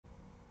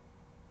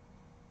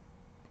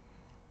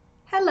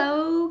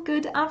Hello,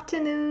 good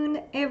afternoon,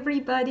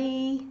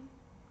 everybody.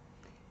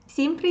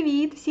 Всім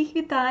привіт, всіх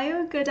вітаю.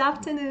 Good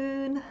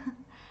afternoon.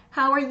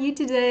 How are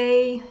you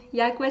today?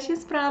 Як ваші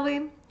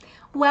справи?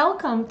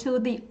 Welcome to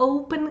the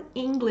Open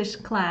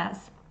English class.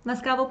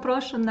 Ласкаво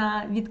прошу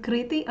на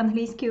відкритий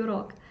англійський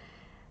урок.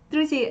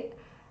 Друзі,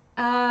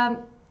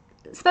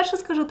 спершу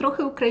скажу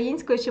трохи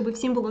українською, щоб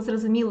всім було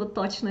зрозуміло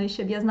точно, і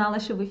щоб я знала,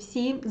 що ви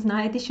всі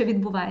знаєте, що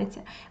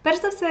відбувається.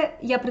 Перш за все,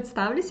 я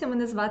представлюся,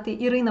 мене звати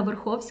Ірина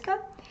Верховська.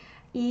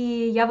 І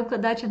я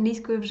викладач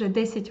англійської вже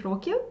 10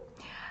 років.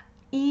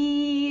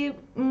 І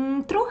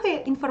трохи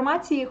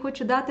інформації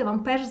хочу дати вам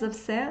перш за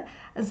все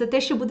за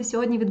те, що буде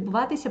сьогодні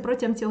відбуватися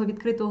протягом цього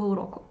відкритого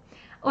уроку.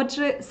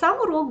 Отже,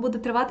 сам урок буде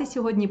тривати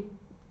сьогодні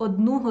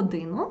 1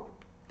 годину.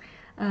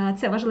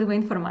 Це важлива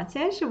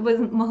інформація, щоб ви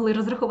могли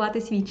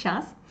розрахувати свій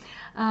час.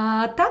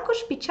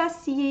 Також під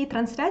час цієї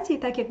трансляції,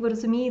 так як ви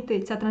розумієте,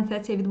 ця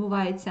трансляція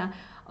відбувається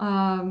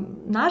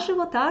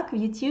наживо, так, в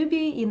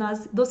Ютубі, і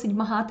нас досить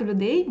багато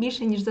людей,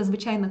 більше, ніж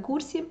зазвичай на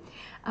курсі.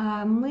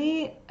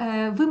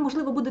 Ви,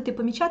 можливо, будете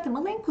помічати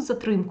маленьку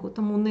затримку,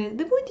 тому не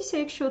дивуйтеся,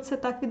 якщо це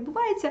так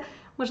відбувається.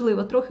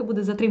 Можливо, трохи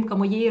буде затримка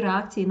моєї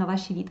реакції на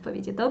ваші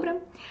відповіді,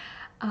 добре?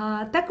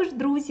 Також,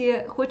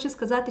 друзі, хочу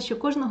сказати, що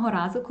кожного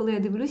разу, коли я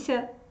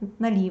дивлюся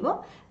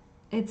наліво,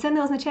 це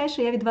не означає,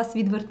 що я від вас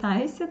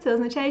відвертаюся, це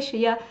означає, що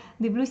я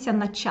дивлюся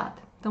на чат.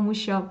 Тому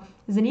що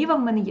зліва в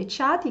мене є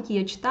чат, який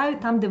я читаю,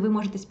 там, де ви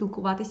можете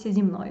спілкуватися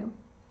зі мною.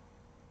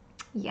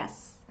 Yes.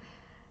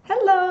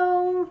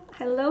 Hello!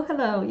 Hello,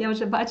 hello. Я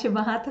вже бачу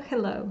багато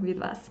hello від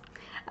вас.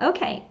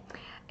 Окей.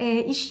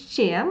 І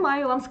ще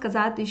маю вам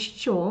сказати,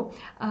 що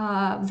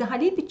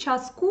взагалі під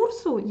час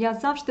курсу я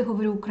завжди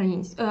говорю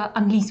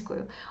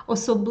англійською.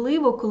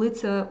 Особливо, коли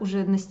це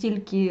вже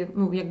настільки,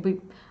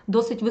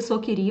 досить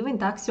високий рівень,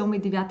 так,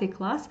 7-9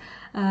 клас.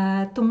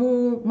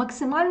 Тому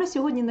максимально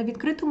сьогодні на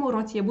відкритому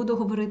уроці я буду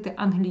говорити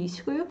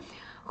англійською.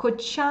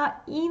 Хоча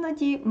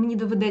іноді мені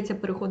доведеться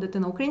переходити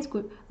на українську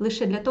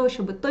лише для того,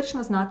 щоб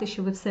точно знати,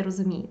 що ви все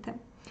розумієте.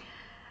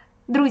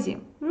 Друзі,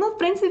 в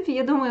принципі,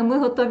 я думаю, ми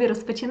готові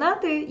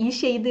розпочинати. І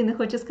ще єдине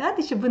хочу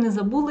сказати, щоб ви не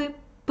забули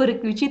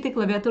переключити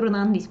клавіатуру на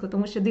англійську.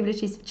 Тому що,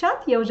 дивлячись в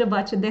чат, я вже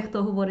бачу,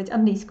 дехто говорить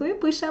англійською,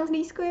 пише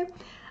англійською,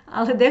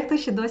 але дехто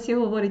ще досі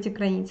говорить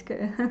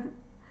українською.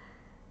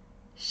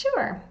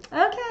 Sure.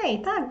 Окей,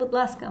 так, будь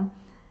ласка.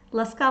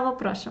 Ласкаво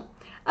прошу.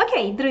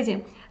 Окей,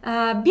 друзі,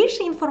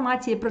 більше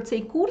інформації про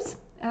цей курс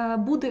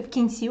буде в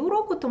кінці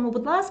уроку, тому,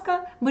 будь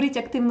ласка, беріть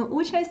активну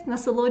участь,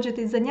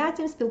 насолоджуйтесь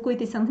заняттям,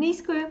 спілкуйтесь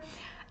англійською.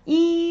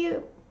 І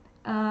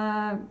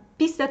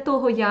після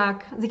того,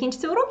 як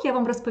закінчиться урок, я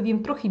вам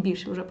розповім трохи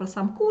більше вже про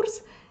сам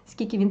курс,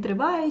 скільки він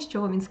триває, з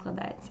чого він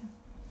складається.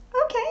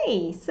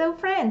 Окей, so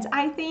friends,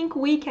 I think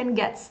we can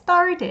get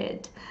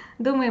started.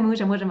 Думаю, ми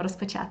вже можемо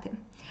розпочати.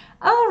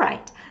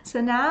 Alright, so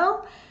now,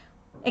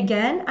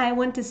 again, I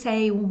want to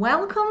say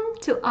welcome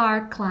to our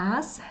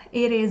class.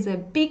 It is a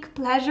big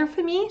pleasure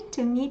for me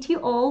to meet you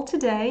all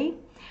today.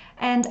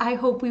 And I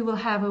hope we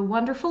will have a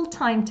wonderful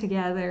time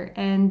together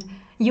and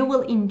you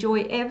will enjoy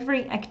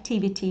every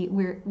activity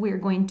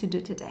we're going to do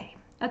today.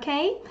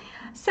 Okay?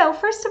 So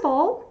first of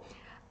all,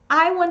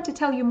 I want to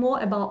tell you more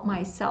about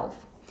myself.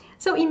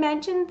 So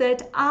imagine that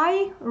I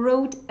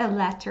wrote a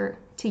letter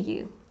to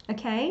you.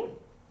 Okay?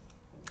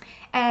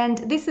 And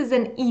this is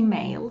an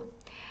email.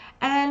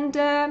 And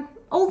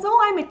although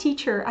I'm a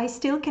teacher, I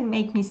still can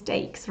make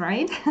mistakes,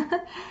 right?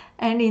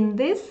 And in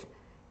this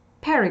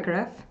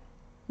paragraph,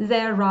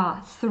 there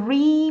are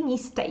 3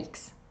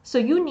 mistakes. So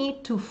you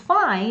need to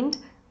find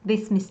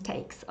these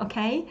mistakes,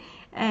 okay?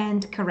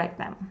 And correct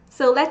them.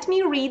 So let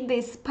me read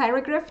this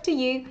paragraph to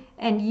you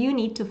and you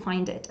need to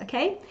find it,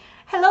 okay?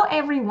 Hello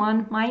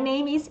everyone, my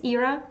name is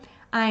Ira.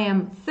 I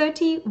am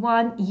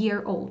 31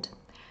 years old.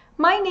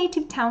 My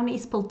native town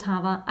is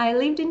Poltava. I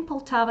lived in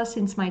Poltava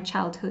since my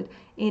childhood.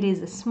 It is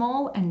a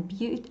small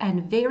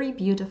and very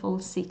beautiful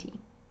city.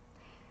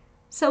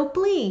 So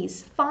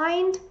please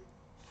find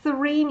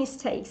 3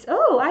 mistakes.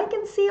 Oh, I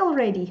can see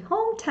already.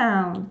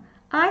 Hometown.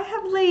 I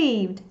have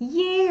lived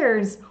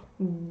years.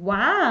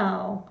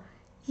 Wow.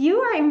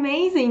 You are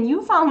amazing.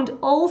 You found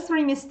all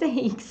 3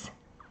 mistakes.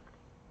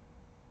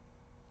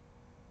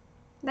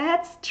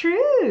 That's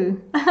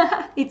true.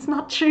 It's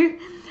not true.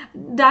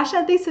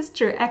 Dasha, this is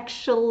true.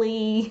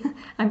 Actually,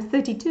 I'm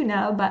 32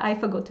 now, but I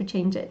forgot to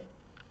change it.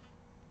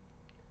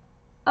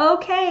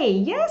 Okay,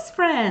 yes,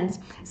 friends.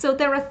 So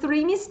there are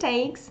 3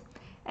 mistakes.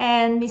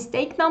 And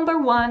mistake number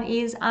 1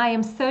 is I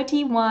am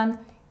 31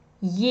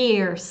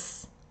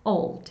 years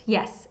old.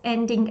 Yes,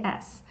 ending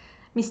S.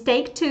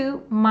 Mistake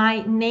 2,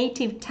 my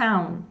native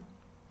town.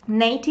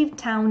 Native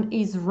town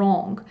is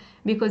wrong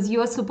because you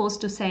are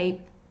supposed to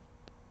say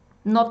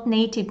not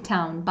native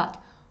town, but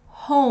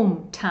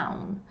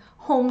hometown.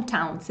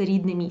 Hometown – це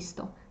рідне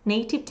місто.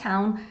 Native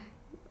town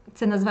 –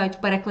 це називають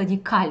в перекладі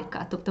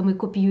калька, тобто ми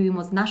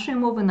копіюємо з нашої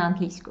мови на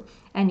англійську.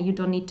 And you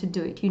don't need to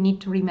do it. You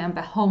need to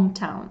remember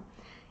hometown.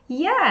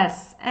 Yes,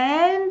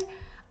 and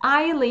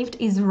I lived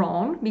is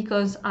wrong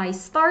because I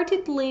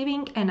started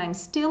living and I'm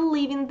still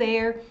living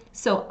there,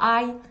 so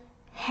I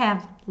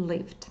have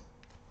lived.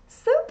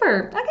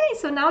 Super. Okay,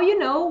 so now you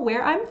know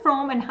where I'm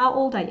from and how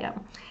old I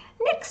am.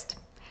 Next.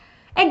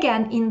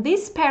 Again, in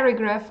this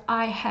paragraph,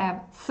 I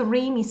have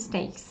 3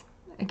 mistakes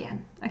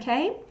again,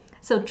 okay?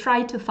 So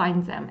try to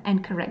find them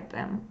and correct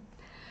them.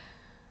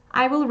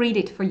 I will read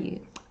it for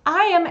you.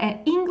 I am an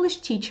English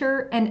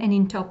teacher and an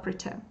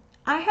interpreter.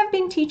 I have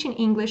been teaching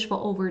English for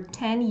over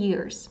 10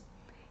 years.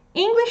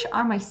 English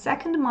are my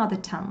second mother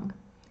tongue.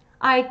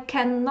 I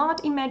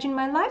cannot imagine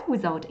my life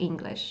without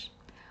English.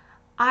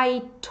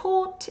 I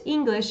taught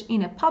English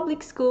in a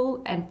public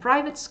school and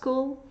private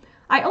school.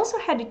 I also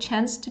had a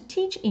chance to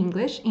teach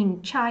English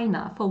in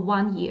China for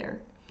 1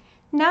 year.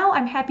 Now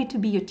I'm happy to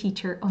be your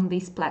teacher on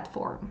this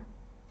platform.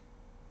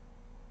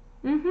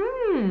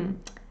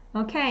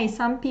 Okay,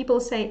 some people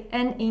say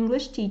an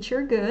English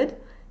teacher, good.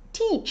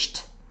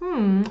 Teached.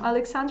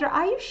 Alexandra,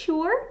 are you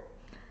sure?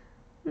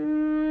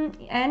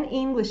 An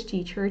English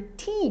teacher,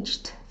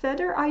 teached.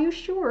 Feder, are you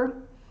sure?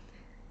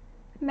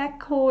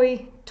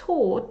 McCoy,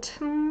 taught,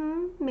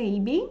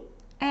 maybe.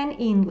 An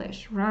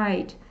English,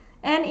 right.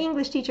 An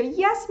English teacher.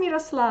 Yes,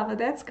 Miroslava,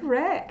 that's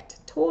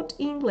correct. Taught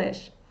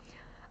English.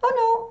 Oh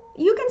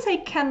no, you can say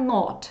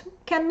cannot.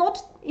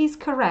 Cannot is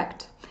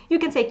correct. You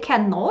can say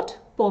cannot,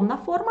 полна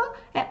форма,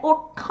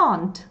 or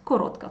can't,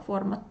 коротка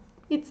форма.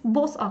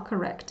 Both are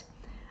correct.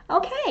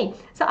 Okay,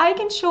 so I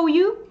can show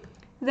you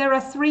there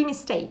are 3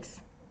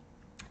 mistakes.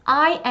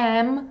 I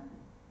am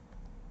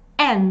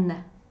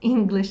an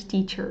English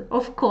teacher.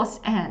 Of course,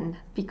 an,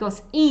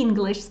 because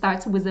English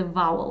starts with a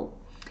vowel.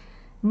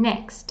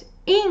 Next,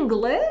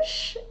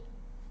 English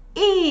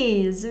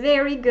is.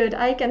 Very good.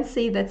 I can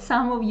see that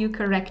some of you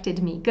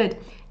corrected me. Good.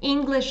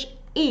 English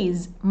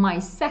is my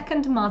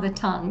second mother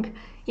tongue.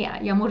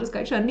 Yeah, я можу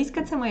сказати, що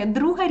англійська це моя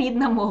друга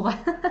рідна мова.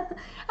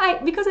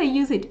 Because I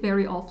use it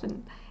very often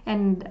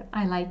and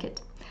I like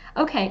it.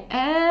 Okay,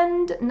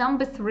 and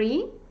number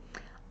 3,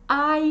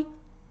 I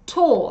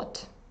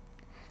taught.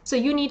 So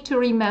you need to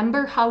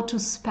remember how to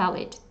spell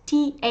it.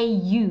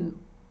 T-A-U,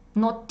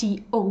 not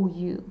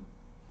T-O-U.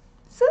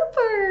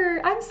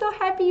 Super! I'm so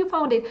happy you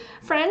found it.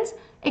 Friends,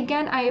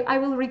 again, I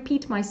will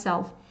repeat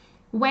myself.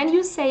 When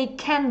you say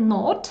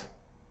cannot,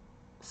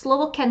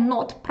 слово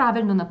cannot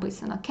правильно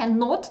написано.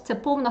 Cannot – це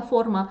повна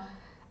форма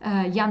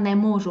я не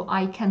можу,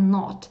 I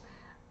cannot.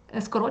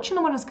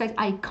 Скорочено можна сказати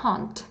I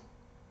can't.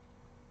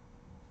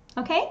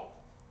 Okay?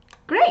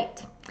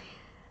 Great!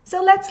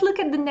 So let's look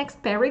at the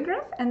next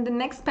paragraph, and the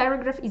next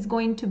paragraph is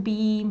going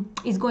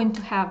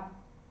to have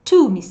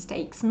 2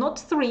 mistakes, not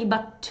 3,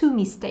 but 2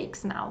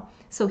 mistakes now.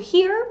 So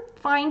here,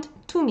 find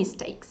 2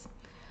 mistakes.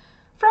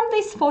 From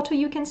this photo,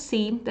 you can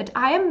see that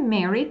I am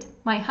married,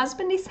 my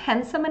husband is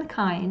handsome and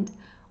kind,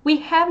 we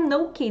have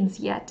no kids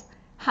yet.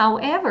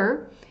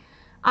 However,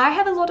 I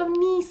have a lot of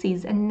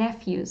nieces and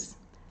nephews.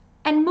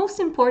 And most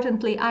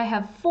importantly, I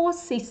have 4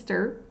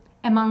 sisters,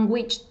 among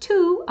which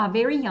 2 are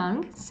very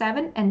young,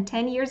 7 and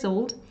 10 years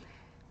old.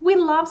 We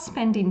love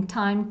spending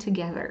time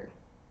together.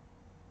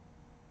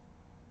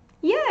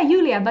 Yeah,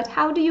 Julia, but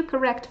how do you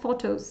correct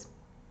photos?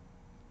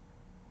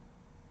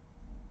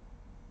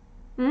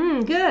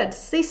 Good.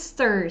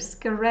 Sisters,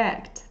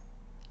 correct.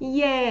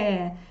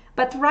 Yeah,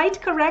 but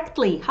write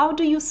correctly. How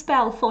do you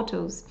spell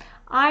photos?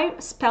 I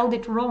spelled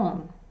it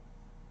wrong.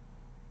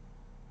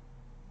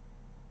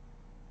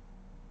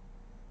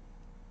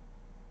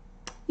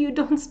 You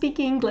don't speak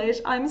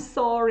English. I'm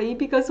sorry,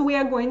 because we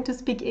are going to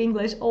speak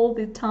English all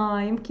the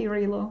time,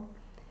 Kirilo.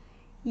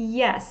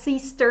 Yes,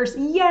 sisters.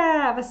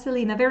 Yeah,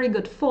 Vasilina, very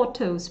good.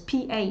 Photos,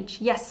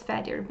 PH. Yes,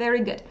 Fadir, very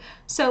good.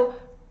 So,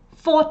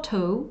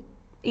 photo,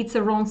 it's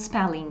a wrong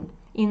spelling.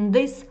 In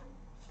this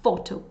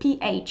photo,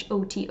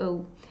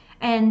 P-H-O-T-O.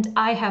 And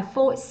I have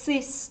 4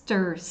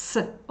 sisters.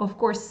 Of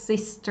course,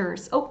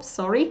 sisters. Oh,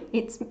 sorry,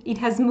 it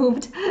has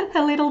moved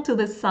a little to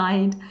the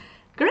side.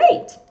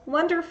 Great,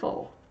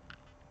 wonderful.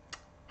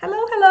 Hello,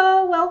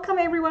 hello, welcome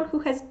everyone who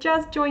has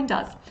just joined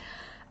us.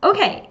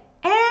 Okay,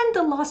 and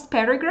the last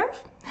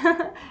paragraph,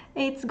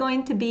 it's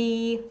going to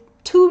be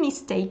 2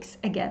 mistakes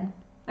again,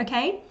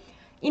 okay?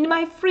 In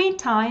my free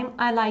time,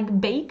 I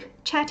like bake,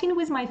 chatting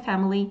with my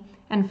family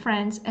and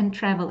friends, and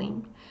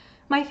traveling.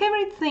 My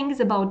favorite things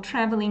about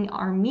traveling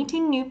are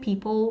meeting new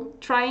people,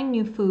 trying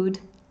new food,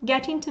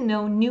 getting to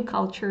know new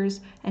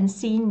cultures, and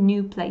seeing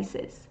new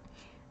places.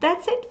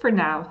 That's it for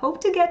now.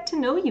 Hope to get to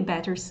know you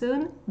better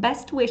soon.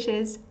 Best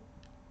wishes,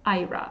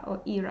 Ira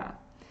or Ira.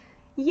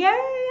 Yay,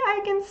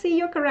 I can see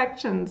your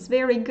corrections.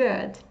 Very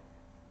good.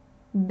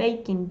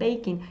 Baking,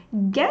 baking.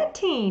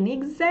 Getting,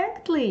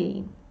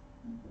 exactly.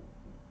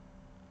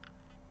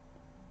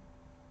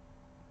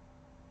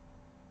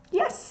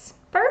 Yes,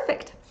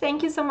 perfect.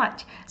 Thank you so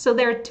much. So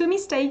there are 2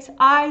 mistakes.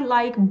 I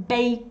like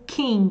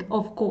baking,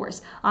 of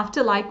course.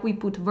 After like, we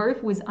put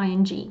verb with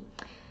ing.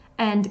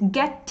 And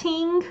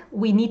getting,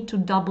 we need to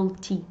double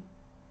T.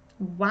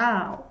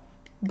 Wow,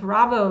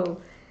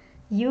 bravo.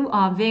 You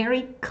are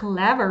very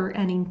clever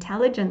and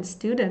intelligent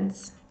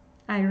students.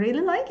 I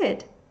really like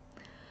it.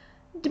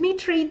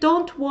 Dmitry,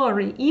 don't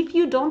worry. If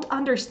you don't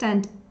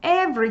understand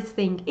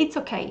everything, it's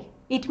okay.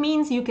 It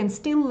means you can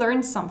still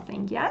learn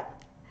something, yeah?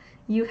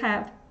 You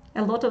have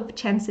A lot of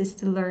chances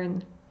to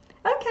learn.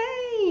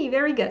 Okay,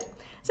 very good.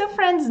 So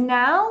friends,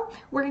 now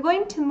we're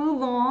going to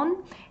move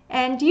on.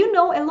 And you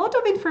know a lot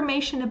of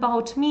information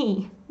about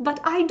me, but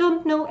I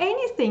don't know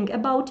anything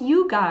about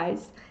you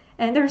guys.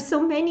 And there's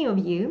so many of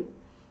you.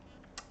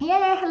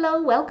 Yeah,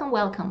 hello, welcome,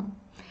 welcome.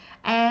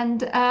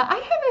 And I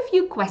have a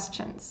few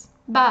questions,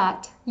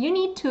 but you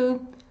need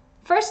to,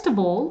 first of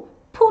all,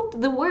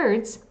 put the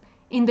words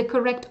in the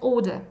correct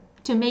order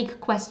to make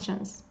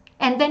questions.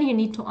 And then you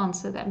need to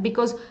answer them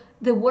because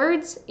the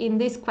words in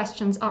these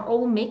questions are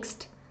all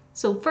mixed.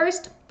 So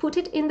first, put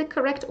it in the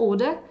correct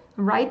order,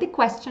 write the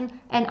question,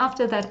 and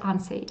after that,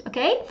 answer it,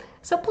 okay?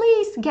 So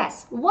please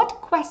guess, what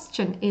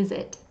question is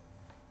it?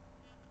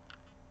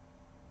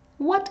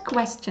 What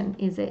question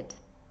is it?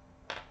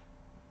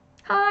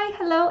 Hi,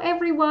 hello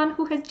everyone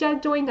who has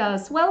just joined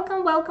us.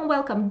 Welcome, welcome,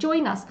 welcome.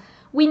 Join us.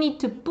 We need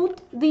to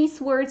put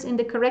these words in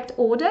the correct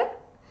order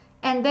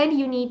and then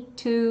you need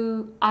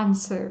to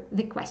answer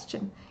the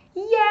question.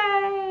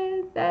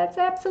 Yeah, that's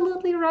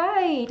absolutely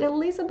right.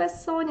 Elizabeth,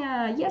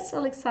 Sonia. Yes,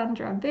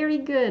 Alexandra. Very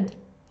good.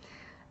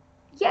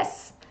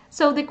 Yes.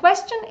 So the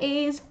question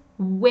is,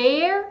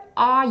 where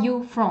are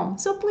you from?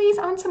 So please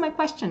answer my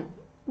question.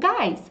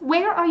 Guys,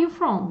 where are you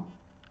from?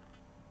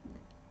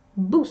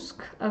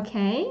 Busk,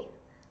 okay.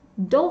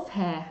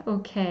 Dovhe,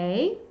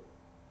 okay.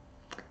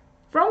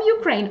 From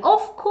Ukraine.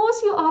 Of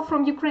course you are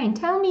from Ukraine.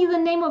 Tell me the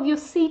name of your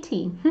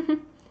city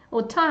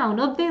or town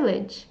or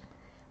village.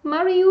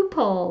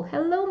 Mariupol.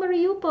 Hello,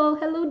 Mariupol.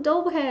 Hello,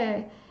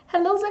 Dovhe.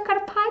 Hello,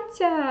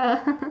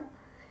 Zakarpattia.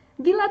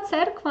 Vila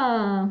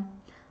Cerkva.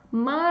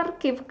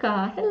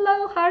 Markivka.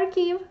 Hello,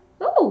 Kharkiv.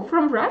 Oh,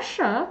 from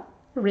Russia.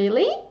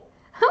 Really?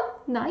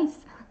 Nice.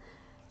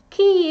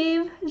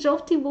 Kyiv.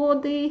 Żółte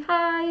Wody.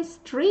 Hi,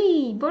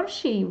 Stry.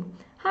 Borshiv.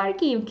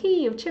 Kharkiv,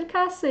 Kyiv,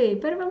 Cherkasy,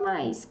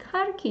 Pervomaisk,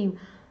 Kharkiv,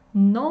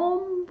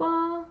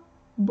 Nova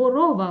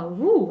Borova.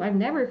 Ooh, I've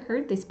never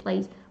heard this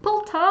place.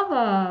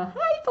 Poltava.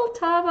 Hi,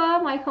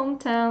 Poltava, my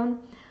hometown.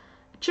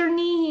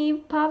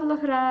 Chernihiv,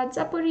 Pavlograd,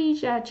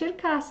 Zaporizhia,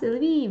 Cherkasy,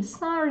 Lviv,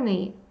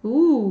 Sarny.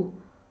 Ooh.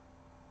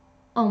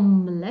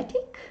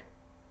 Omletik?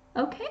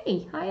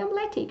 Okay, hi,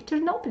 Omletik.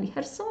 Chernobyl,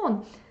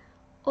 Kherson.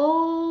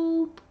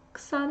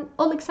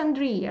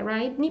 Alexandria,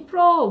 right?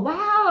 Dnipro.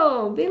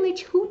 Wow,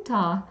 village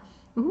Huta.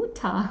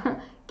 Huta,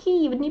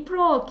 Kyiv,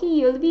 Dnipro,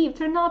 Kyiv, Lviv,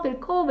 Chernobyl,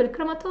 Kovel,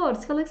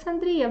 Kramatorsk,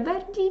 Alexandria,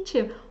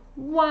 Berdichev.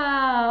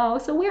 Wow!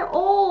 So we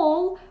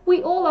all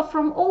are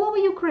from all over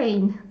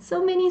Ukraine.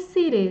 So many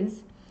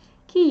cities.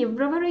 Kyiv,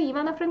 Brovary,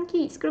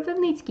 Ivano-Frankivsk,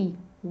 Kropivnitsky.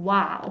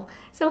 Wow!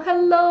 So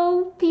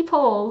hello,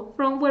 people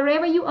from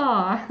wherever you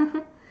are.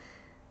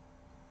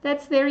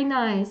 That's very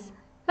nice.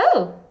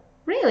 Oh,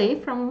 really?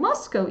 From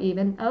Moscow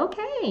even?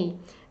 Okay.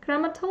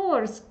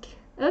 Kramatorsk.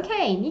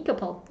 Okay,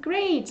 Nikopol.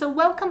 Great. So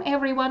welcome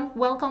everyone.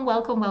 Welcome,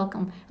 welcome,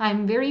 welcome.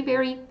 I'm very,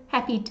 very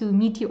happy to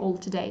meet you all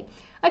today.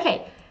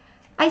 Okay,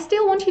 I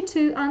still want you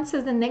to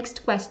answer the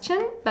next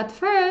question, but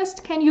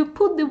first, can you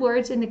put the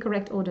words in the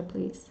correct order,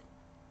 please?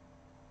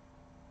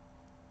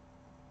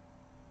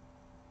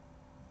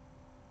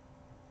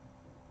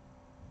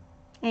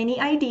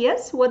 Any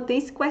ideas what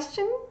this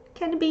question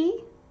can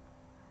be?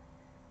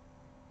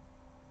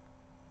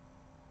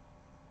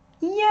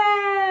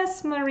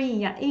 Yes,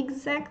 Maria,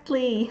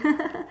 exactly.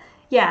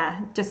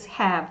 Yeah, just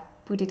have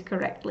put it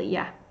correctly.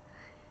 Yeah.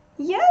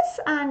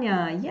 Yes,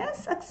 Anya.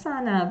 Yes,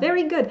 Oksana.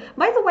 Very good.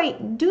 By the way,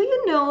 do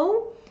you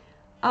know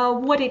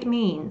what it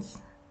means?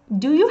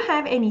 Do you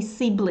have any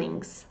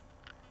siblings?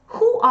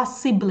 Who are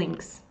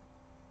siblings?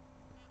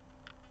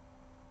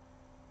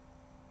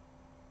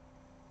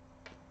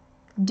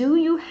 Do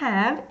you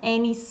have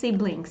any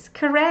siblings?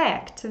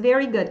 Correct.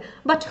 Very good.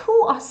 But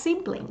who are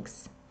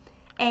siblings?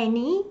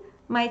 Any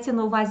мається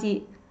на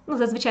увазі,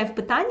 зазвичай в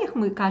питаннях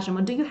ми кажемо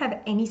do you have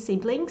any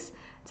siblings?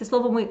 Це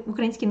слово ми в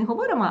українській не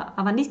говоримо,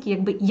 а в англійській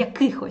якби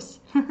якихось.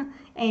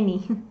 Any.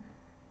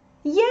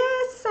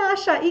 Yes,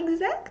 Sasha,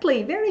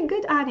 exactly. Very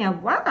good, Anya.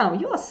 Wow,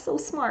 you are so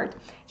smart.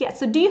 Yeah,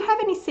 so do you have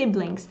any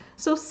siblings?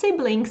 So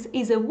siblings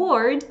is a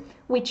word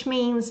which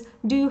means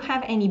do you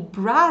have any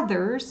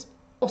brothers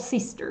or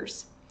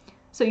sisters?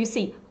 So you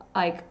see,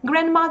 like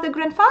grandmother,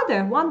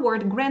 grandfather, one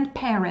word,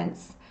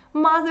 grandparents.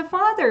 Mother,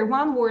 father,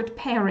 one word,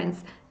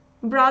 parents.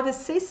 Brother,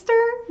 sister,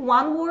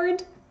 one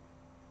word,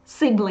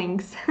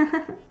 siblings.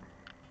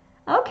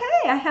 Okay,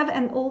 I have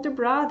an older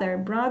brother.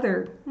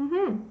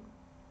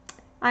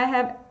 I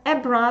have a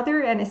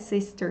brother and a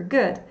sister.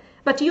 Good.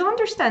 But you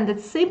understand that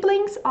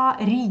siblings are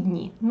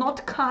рідні,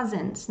 not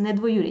cousins, не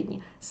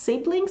двоюрідні.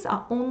 Siblings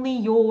are only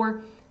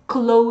your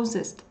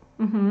closest,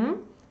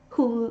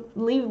 who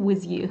live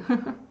with you.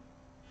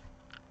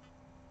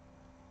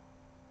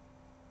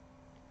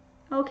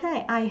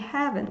 Okay, I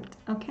haven't.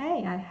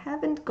 Okay, I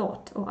haven't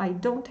got or I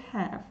don't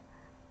have.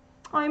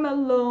 I'm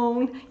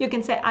alone. You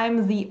can say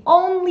I'm the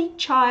only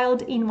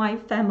child in my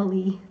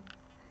family.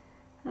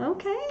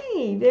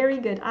 Okay, very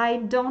good. I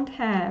don't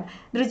have.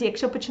 Друзі,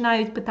 якщо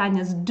починають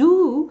питання з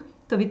do,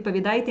 то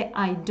відповідайте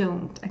I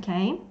don't,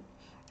 okay?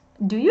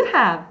 Do you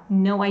have?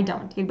 No, I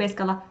don't. Якби я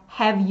сказала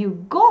have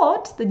you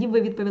got, тоді б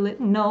ви відповіли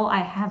no,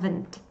 I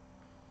haven't.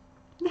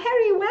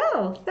 Very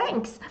well,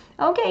 thanks.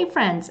 Okay,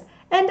 friends,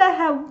 and I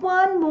have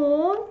one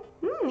more.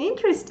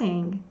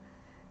 Interesting.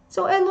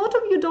 So a lot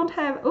of you don't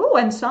have, oh,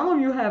 and some of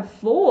you have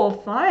 4 or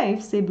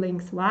 5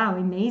 siblings. Wow,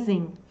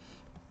 amazing.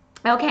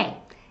 Okay,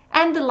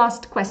 and the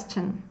last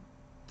question.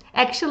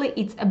 Actually,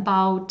 it's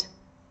about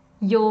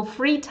your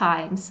free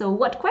time. So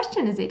what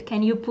question is it?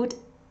 Can you put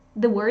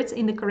the words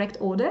in the correct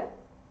order?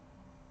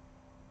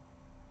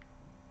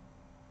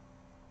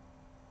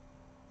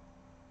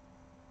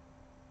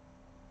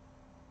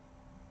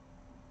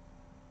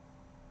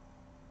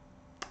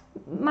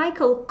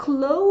 Michael,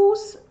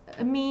 close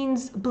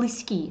means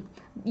bliski.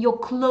 Your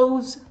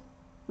close,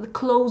 the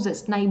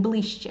closest,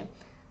 najbliższe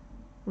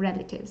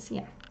relatives,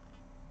 yeah.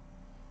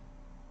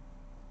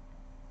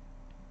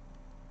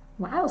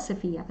 Wow,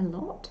 Sophia, a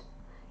lot.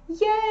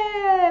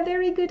 Yeah,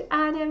 very good,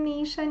 Anna,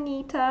 Misha,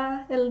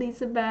 Nita,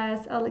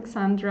 Elizabeth,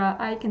 Alexandra.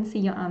 I can see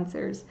your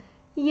answers.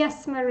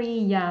 Yes,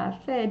 Maria,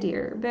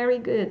 Fedir, very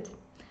good.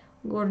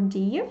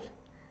 Gordiev,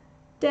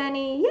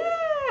 Danny,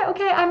 yeah,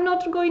 okay, I'm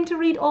not going to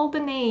read all the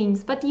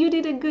names, but you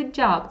did a good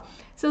job.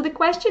 So the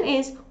question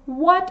is,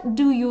 what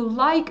do you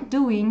like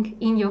doing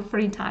in your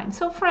free time?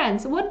 So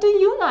friends, what do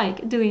you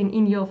like doing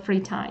in your free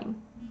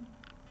time?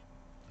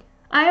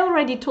 I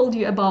already told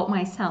you about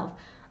myself.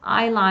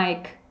 I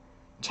like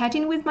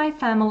chatting with my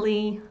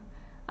family.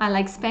 I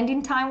like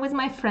spending time with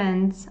my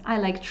friends. I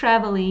like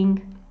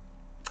traveling.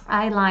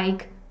 I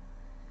like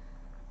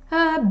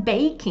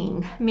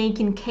baking,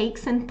 making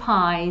cakes and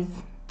pies.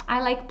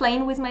 I like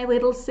playing with my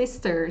little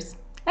sisters.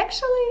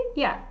 Actually,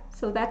 yeah,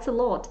 so that's a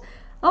lot.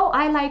 Oh,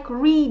 I like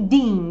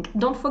reading.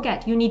 Don't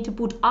forget, you need to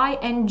put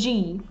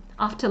ing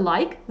after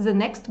like. The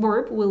next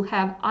verb will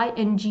have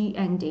ing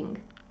ending.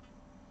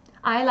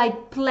 I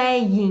like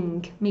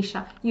playing,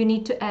 Misha. You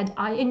need to add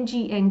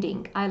ing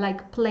ending. I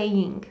like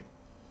playing.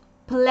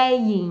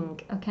 Playing,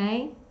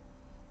 okay?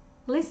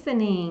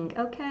 Listening,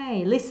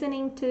 okay.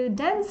 Listening to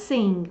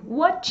dancing,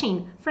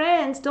 watching.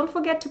 Friends, don't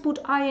forget to put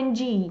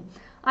ing.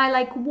 I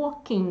like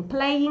walking,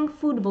 playing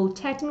football,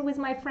 chatting with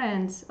my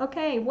friends.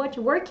 Okay,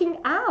 working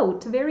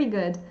out, very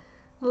good.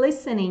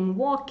 Listening,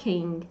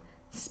 walking,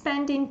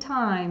 spending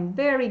time,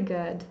 very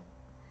good.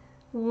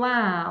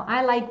 Wow,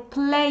 I like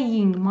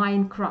playing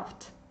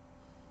Minecraft.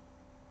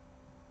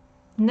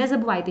 Не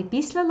забувайте,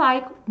 після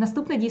like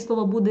наступне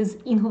дієслово буде з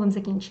інговим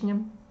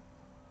закінченням.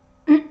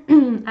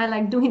 I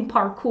like doing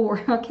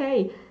parkour,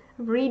 okay.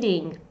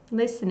 Reading,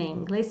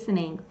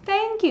 listening.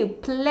 Thank you,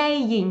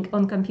 playing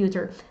on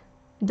computer.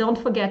 Don't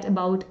forget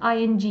about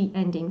ing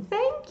ending.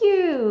 Thank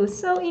you.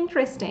 So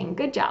interesting.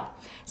 Good job.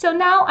 So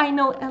now I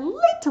know a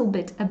little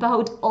bit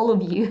about all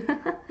of you.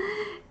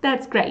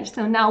 That's great.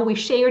 So now we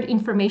shared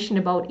information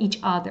about each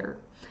other.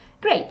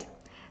 Great.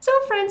 So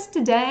friends,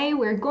 today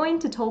we're going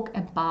to talk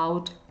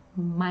about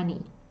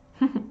money.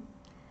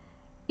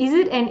 Is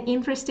it an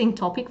interesting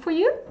topic for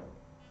you?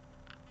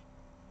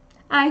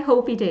 I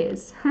hope it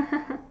is.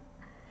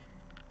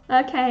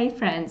 Okay,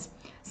 friends.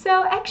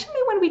 So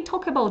actually when we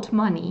talk about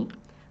money,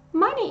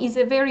 money is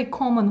a very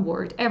common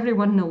word.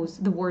 Everyone knows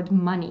the word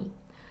money.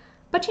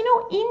 But you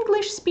know,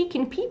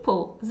 English-speaking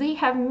people, they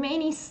have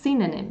many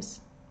synonyms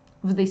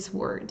of this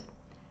word.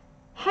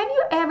 Have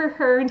you ever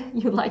heard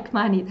you like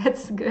money?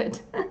 That's good.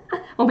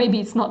 Or maybe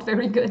it's not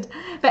very good.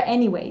 But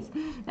anyways,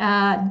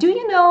 do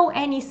you know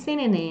any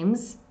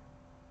synonyms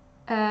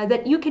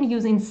that you can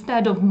use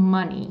instead of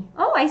money?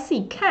 Oh, I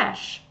see.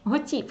 Cash.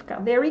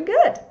 Готівка. Very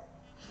good.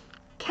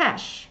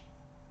 Cash.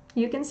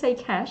 You can say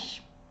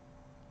cash.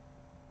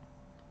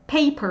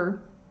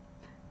 Paper.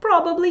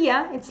 Probably,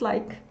 yeah. It's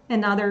like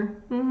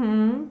another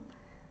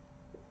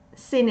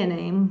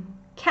synonym.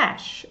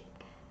 Cash.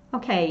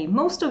 Okay,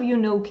 most of you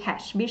know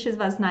cash. Більшість з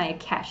вас знає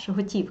cash.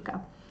 Готівка.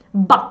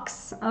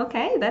 Bucks.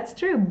 Okay, that's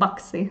true.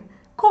 Бакси.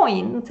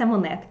 Coin. Це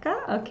монетка.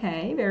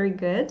 Okay,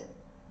 very good.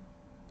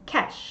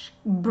 Cash.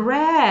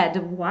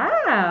 Bread.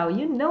 Wow,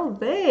 you know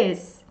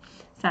this.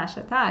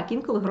 Саша, так,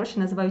 інколи гроші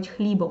називають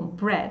хлібом.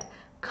 Bread.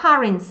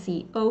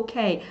 Currency.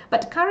 Okay.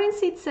 But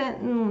currency – це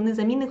не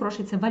замінник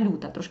грошей, це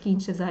валюта. Трошки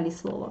інше взагалі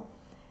слово.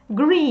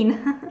 Green.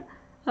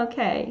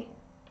 Okay.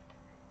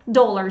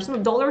 Dollars. Ну,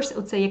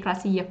 dollars – це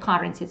якраз і є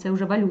currency. Це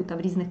вже валюта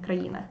в різних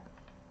країнах.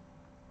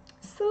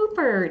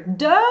 Super.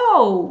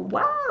 Dough.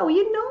 Wow,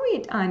 you know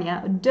it,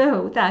 Аня.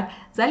 Dough. Так,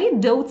 взагалі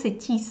dough – це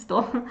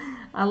тісто.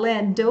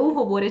 Але dough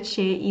говорять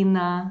ще і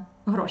на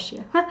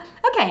гроші.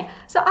 Okay,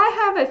 so I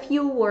have a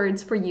few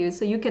words for you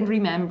so you can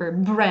remember.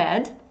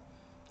 Bread.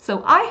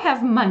 So I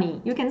have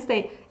money. You can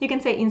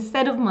say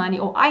instead of money,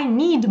 or I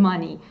need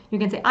money. You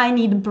can say I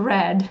need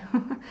bread.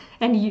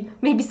 And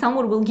maybe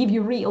someone will give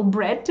you real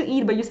bread to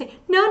eat, but you say,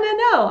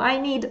 no, I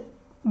need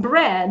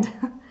bread.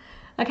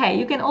 Okay,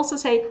 you can also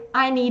say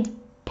I need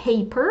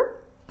paper,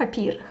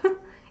 papier.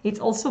 It's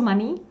also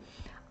money.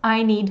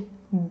 I need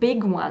big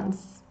ones.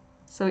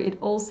 So it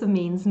also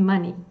means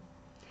money.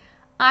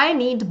 I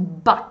need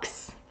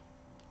bucks.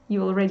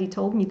 You already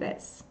told me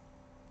this.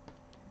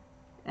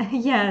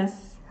 Yes.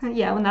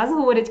 Yeah, у нас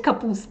говорять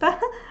капуста,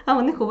 а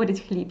вони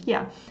говорять хліб.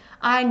 Yeah.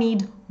 I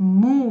need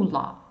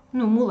moolah.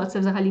 Ну, мула це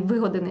взагалі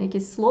вигодене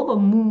якесь слово,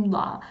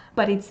 мула,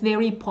 but it's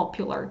very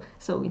popular.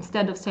 So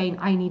instead of saying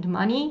I need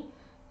money,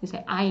 you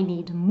say I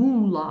need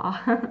moolah.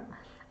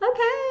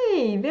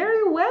 Okay,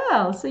 very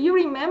well. So you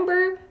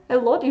remember a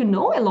lot, you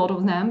know a lot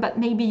of them, but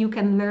maybe you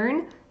can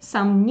learn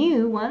some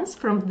new ones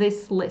from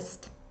this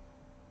list.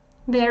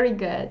 Very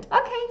good.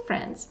 Okay,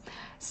 friends.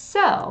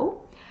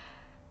 So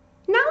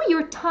now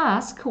your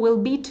task will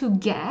be to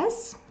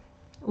guess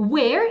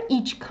where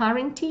each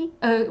currency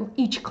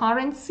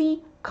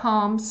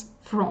comes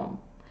from.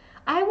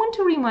 I want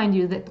to remind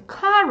you that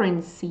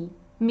currency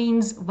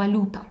means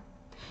valuta.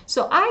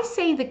 So I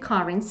say the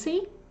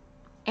currency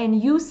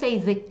and you say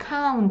the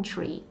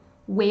country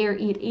where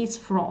it is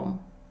from.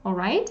 All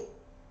right?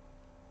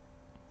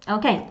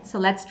 Okay, so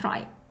let's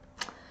try.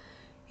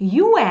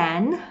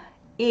 Yuan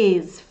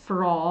is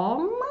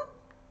from...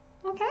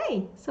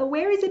 Okay, so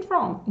where is it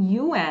from?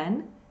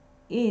 Yuan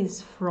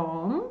is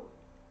from...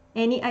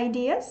 Any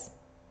ideas?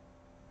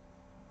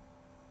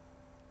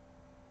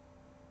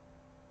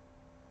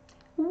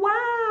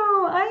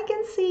 Wow, I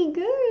can see.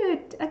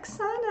 Good.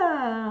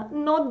 Oksana.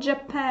 Not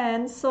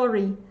Japan,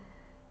 sorry.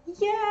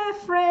 Yeah,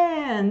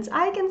 friends,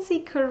 I can see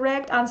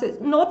correct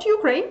answers. Not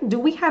Ukraine. Do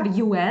we have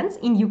yuans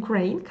in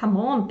Ukraine? Come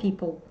on,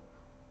 people.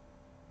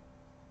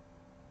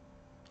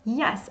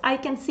 Yes, I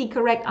can see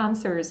correct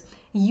answers.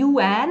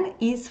 Yuan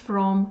is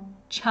from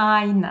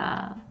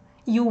China.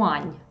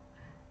 Yuan.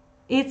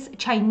 It's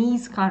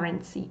Chinese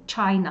currency.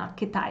 China,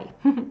 Kitai.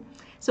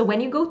 So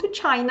when you go to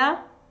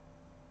China,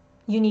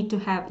 you need to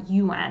have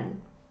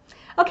yuan.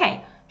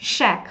 Okay,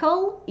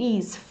 shekel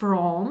is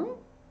from...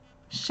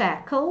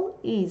 Shekel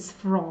is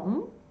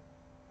from...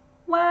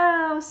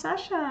 Wow,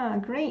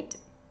 Sasha, great.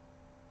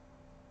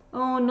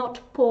 Oh, not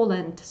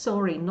Poland.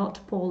 Sorry, not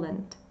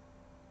Poland.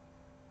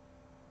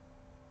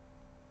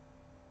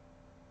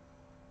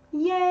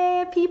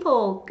 Yeah,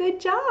 people, good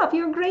job.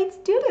 You're great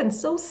students,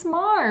 so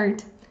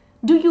smart.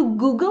 Do you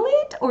Google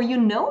it or you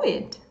know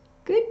it?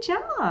 Good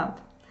job.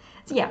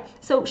 So yeah,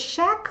 so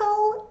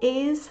shekel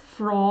is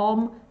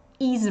from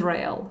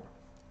Israel.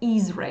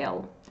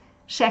 Israel.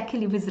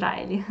 Shekel в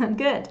Израиле.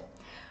 Good.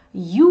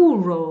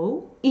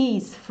 Euro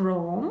is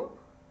from...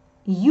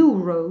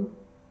 Euro.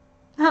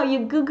 Oh, you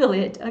Google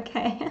it.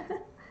 Okay.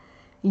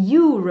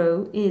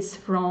 Euro is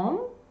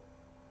from...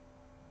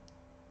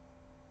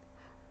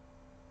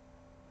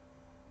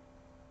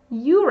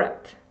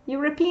 Europe,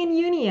 European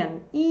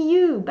Union,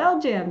 EU,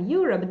 Belgium,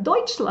 Europe,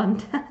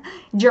 Deutschland,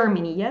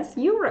 Germany, yes,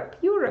 Europe,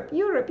 Europe,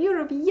 Europe,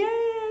 Europe,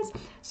 yes.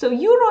 So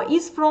Euro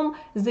is from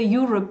the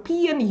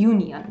European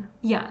Union,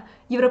 yeah,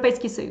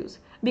 Європейський Союз.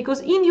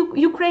 Because in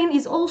Ukraine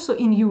is also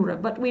in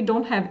Europe, but we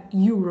don't have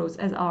euros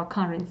as our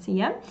currency,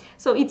 yeah?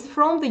 So it's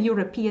from the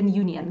European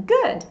Union,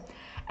 good.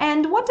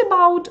 And what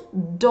about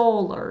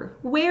dollar?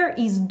 Where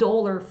is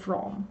dollar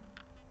from?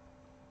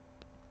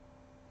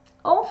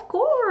 Of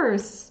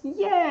course,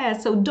 yeah.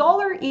 So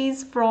dollar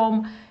is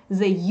from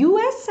the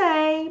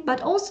USA,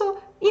 but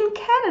also in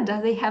Canada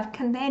they have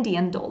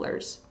Canadian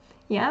dollars.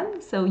 Yeah,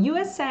 so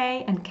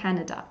USA and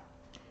Canada.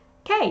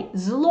 Okay,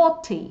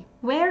 zloty.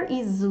 Where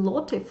is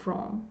zloty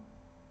from?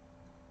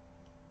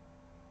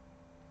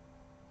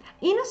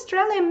 In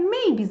Australia,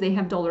 maybe they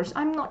have dollars.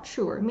 I'm not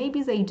sure.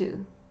 Maybe they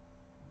do.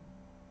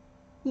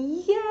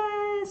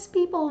 Yes,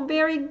 people,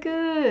 very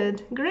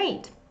good.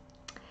 Great.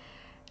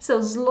 So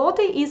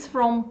zloty is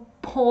from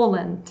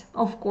Poland.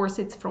 Of course,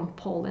 it's from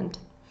Poland.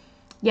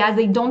 Yeah,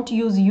 they don't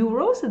use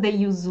euros, they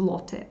use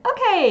zloty.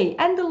 Okay,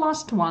 and the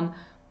last one,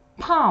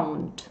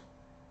 pound.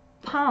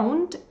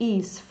 Pound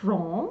is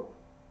from...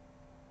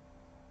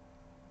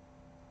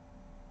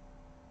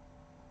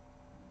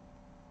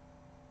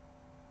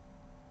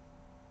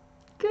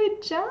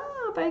 Good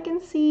job! I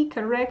can see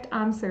correct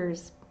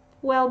answers.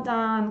 Well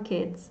done,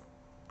 kids.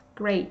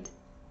 Great.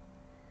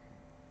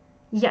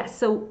 Yes,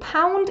 so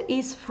pound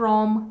is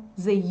from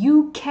the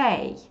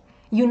UK,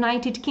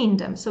 United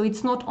Kingdom. So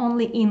it's not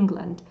only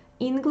England.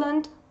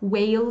 England,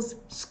 Wales,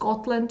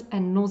 Scotland,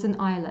 and Northern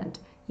Ireland.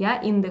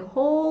 Yeah, in the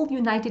whole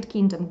United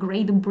Kingdom,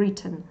 Great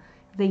Britain,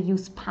 they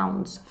use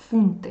pounds,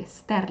 funte,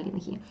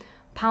 sterlingi,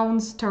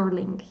 pound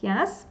sterling,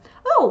 yes?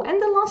 Oh,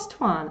 and the last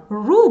one,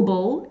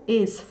 ruble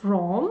is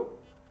from...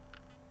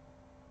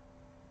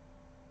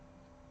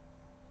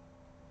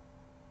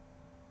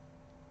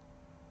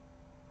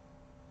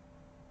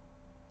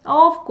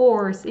 Of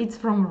course, it's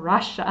from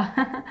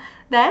Russia.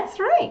 That's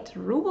right,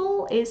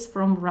 ruble is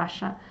from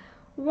Russia.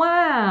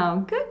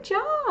 Wow, good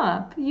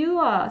job. You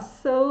are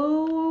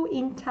so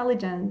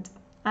intelligent.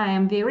 I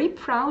am very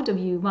proud of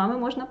you. Вами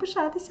можна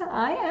пишатися.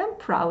 I am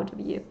proud of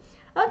you.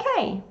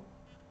 Okay,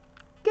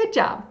 good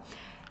job.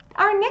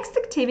 Our next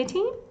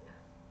activity,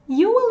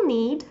 you will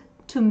need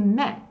to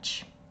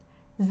match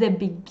the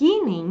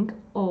beginning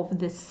of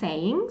the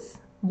sayings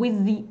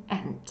with the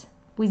end,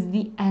 with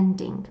the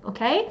ending,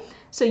 okay?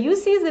 So you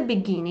see the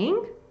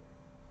beginning,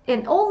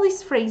 and all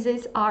these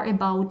phrases are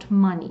about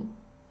money.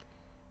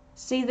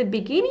 See the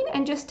beginning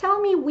and just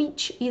tell me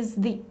which is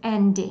the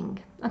ending,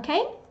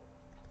 okay?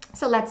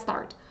 So let's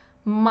start.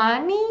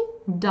 Money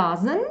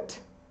doesn't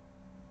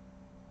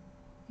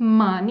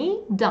Money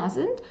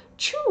doesn't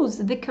choose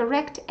the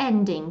correct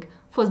ending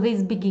for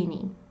this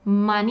beginning.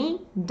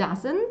 Money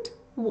doesn't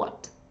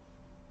what?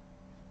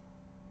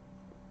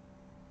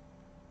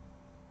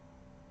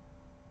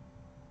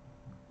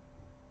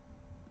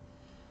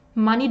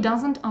 Money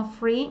doesn't are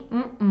free.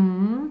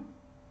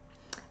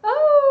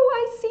 Oh,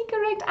 I see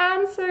correct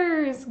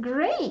answers.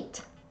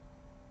 Great.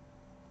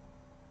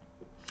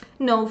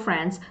 No,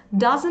 friends.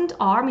 Doesn't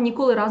are. Ми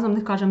ніколи разом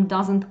не кажемо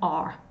doesn't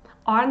are.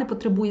 Are не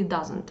потребує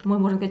doesn't. Ми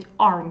можемо сказати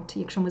aren't,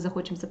 якщо ми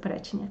захочемо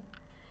заперечення.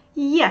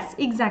 Yes,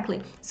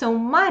 exactly.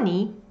 So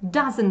money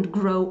doesn't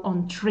grow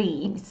on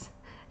trees.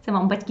 Це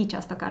вам батьки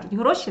часто кажуть.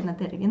 Гроші на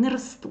дереві не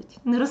ростуть.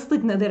 Не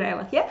ростуть на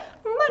деревах. Yeah?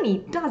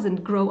 Money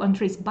doesn't grow on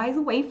trees. By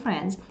the way,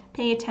 friends,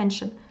 pay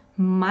attention.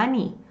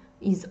 Money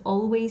is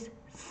always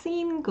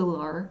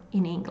singular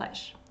in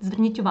English.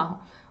 Зверніть увагу.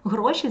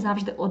 Гроші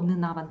завжди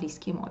однина в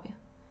англійській мові.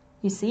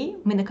 You see?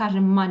 Ми не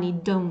кажемо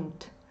money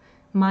don't.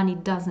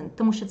 Money doesn't.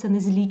 Тому що це не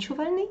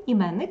злічувальний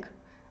іменник.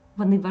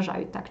 Вони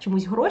вважають так.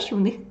 Чомусь гроші у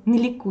них не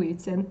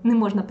лікуються. Не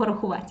можна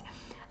порахувати.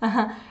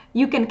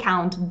 You can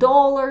count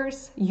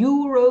dollars,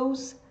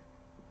 euros,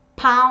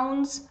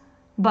 pounds,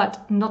 but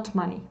not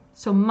money.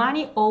 So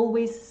money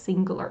always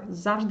singular.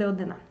 Завжди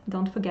однина.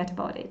 Don't forget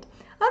about it.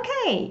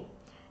 Okay.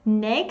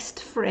 Next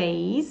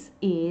phrase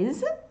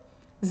is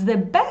the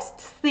best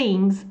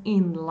things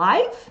in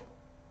life.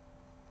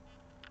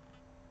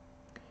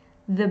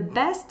 The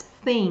best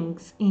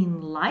things in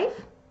life.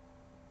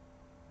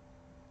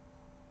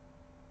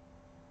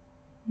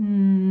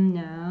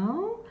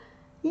 No.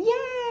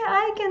 Yeah,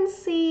 I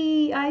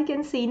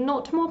can see.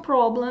 Not more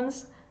problems.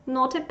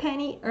 Not a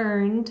penny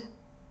earned.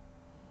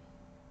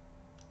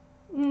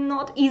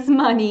 Not is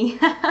money.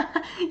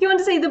 You want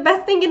to say the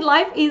best thing in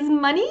life is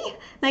money?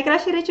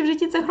 Найкращі речі в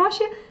житті це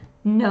гроші?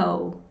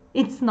 No,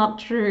 it's not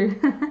true.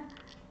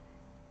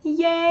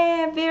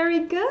 Yeah, very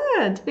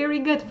good. Very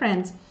good,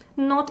 friends.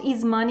 Not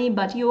is money,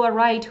 but you are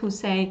right who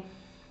say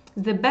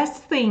the best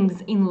things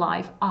in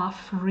life are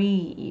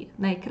free.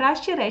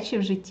 Найкращі речі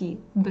в житті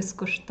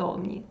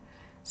безкоштовні.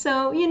 So,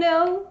 you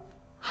know,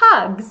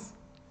 hugs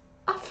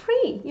are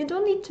free. You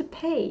don't need to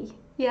pay.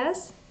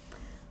 Yes?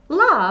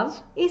 Love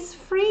is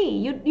free.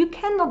 You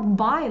cannot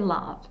buy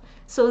love.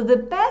 So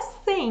the best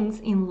things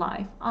in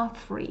life are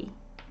free.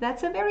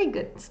 That's a very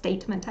good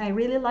statement. I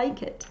really like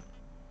it.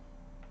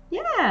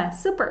 Yeah,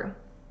 super.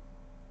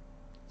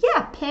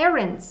 Yeah,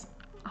 parents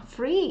are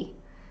free.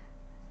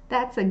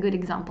 That's a good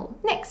example.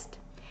 Next.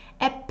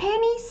 A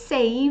penny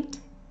saved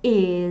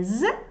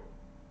is...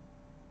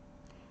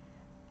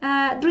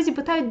 Друзі,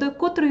 питають, до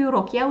котрий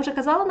урок. Я вже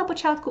казала на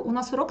початку, у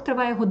нас урок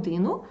триває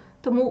годину,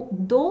 тому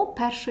до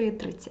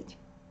 1:30.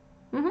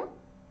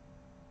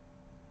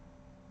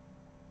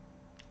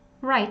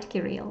 Right,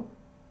 Kirill.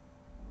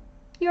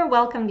 You're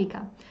welcome,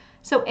 Vika.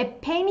 So a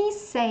penny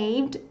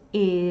saved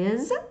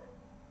is...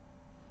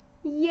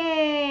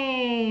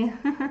 Yay!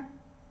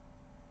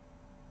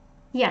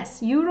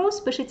 Yes,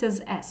 euros пишеться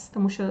з S,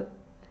 тому що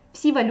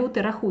всі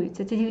валюти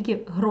рахуються, це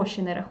тільки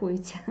гроші не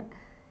рахуються.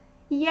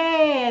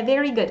 Yeah,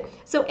 very good.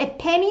 So a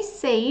penny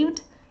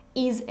saved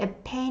is a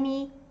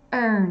penny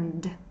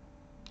earned.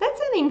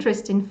 That's an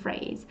interesting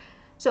phrase.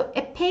 So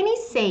a penny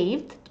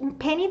saved,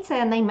 penny –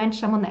 це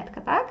найменша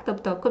монетка, так?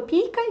 Тобто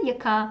копійка,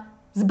 яка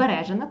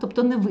збережена,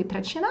 тобто не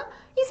витрачена,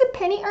 is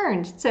a penny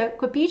earned. Це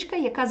копійка,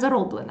 яка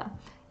зароблена.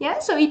 Yeah?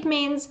 So it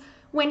means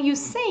when you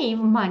save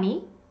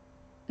money,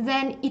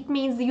 then it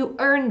means you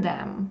earn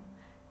them.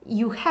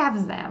 You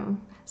have them.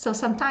 So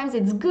sometimes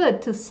it's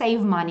good to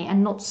save money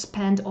and not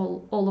spend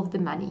all of the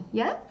money.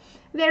 Yeah?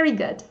 Very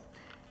good.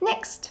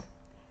 Next.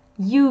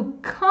 You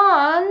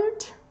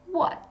can't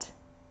what?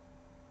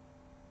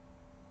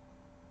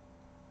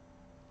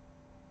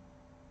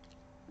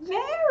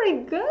 Very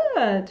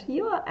good.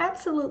 You are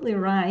absolutely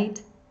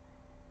right.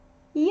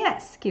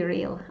 Yes,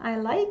 Kirill. I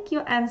like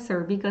your answer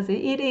because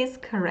it is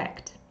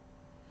correct.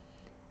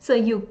 So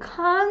you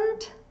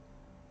can't...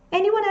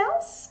 Anyone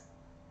else?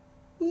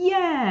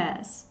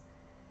 Yes.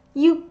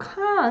 You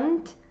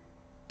can't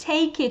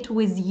take it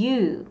with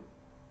you.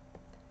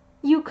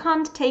 You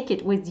can't take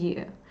it with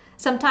you.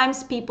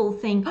 Sometimes people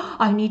think, oh,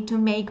 I need to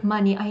make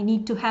money. I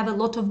need to have a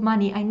lot of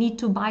money. I need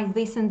to buy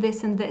this and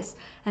this and this.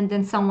 And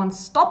then someone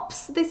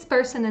stops this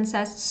person and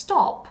says,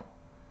 stop.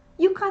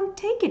 You can't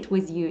take it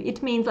with you.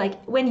 It means like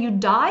when you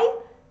die,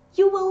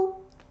 you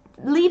will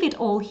leave it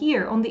all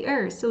here on the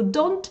earth. So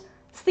don't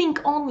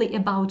think only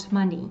about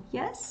money.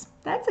 Yes?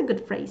 That's a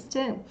good phrase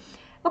too.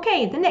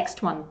 Okay, the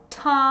next one.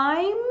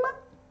 Time.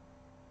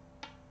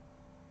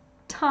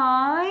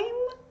 Time.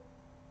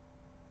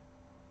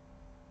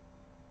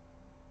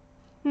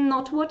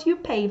 Not what you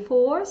pay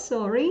for,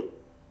 sorry.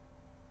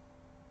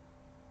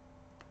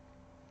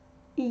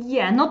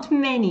 Yeah, not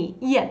many.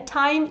 Yeah,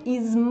 time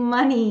is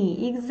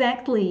money.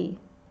 Exactly.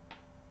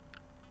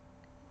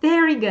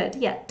 Very good.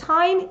 Yeah,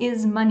 time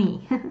is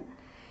money.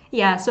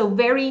 Yeah, so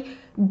very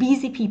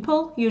busy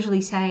people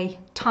usually say,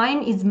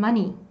 time is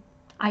money.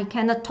 I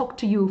cannot talk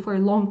to you for a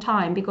long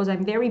time because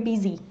I'm very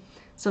busy.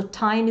 So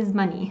time is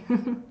money.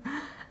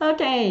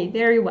 Okay,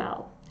 very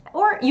well.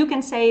 Or you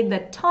can say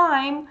that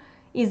time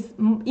is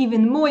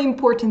even more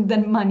important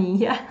than money.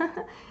 Yeah.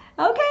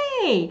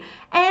 Okay.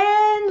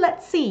 And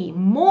let's see.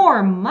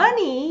 More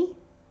money.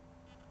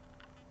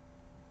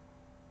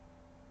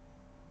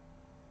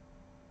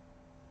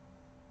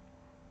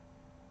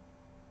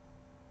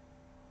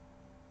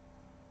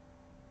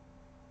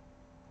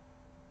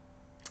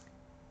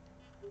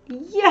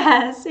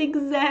 Yes,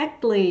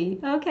 exactly.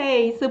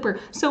 Okay, super.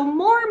 So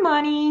more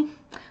money,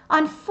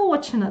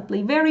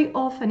 unfortunately, very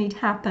often it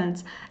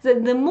happens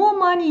that the more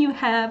money you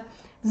have,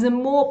 the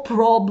more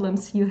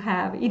problems you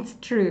have. It's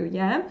true,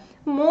 yeah?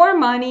 More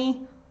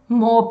money,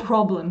 more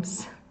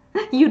problems.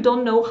 You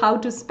don't know how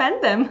to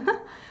spend them.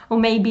 Or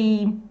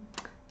maybe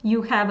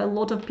you have a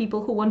lot of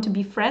people who want to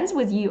be friends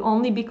with you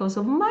only because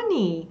of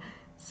money.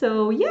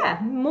 So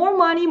yeah, more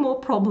money, more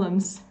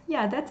problems.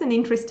 Yeah, that's an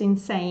interesting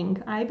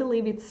saying. I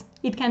believe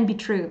it can be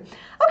true.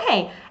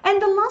 Okay,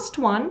 and the last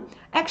one,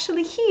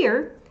 actually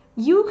here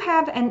you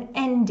have an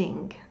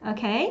ending,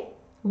 okay?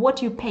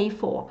 What you pay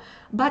for.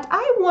 But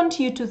I want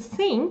you to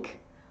think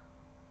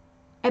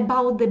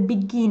about the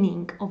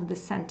beginning of the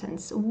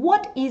sentence.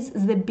 What is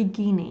the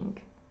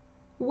beginning?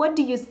 What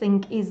do you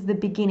think is the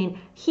beginning?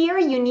 Here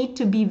you need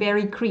to be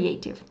very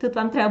creative. Тут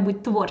вам треба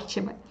бути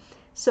творчими.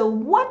 So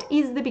what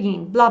is the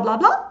beginning? Blah, blah,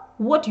 blah.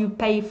 What you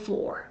pay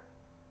for.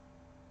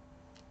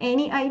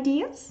 Any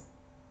ideas?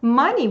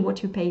 Money,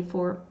 what you pay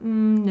for.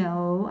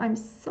 No, I'm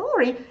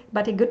sorry,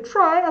 but a good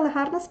try, але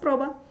гарна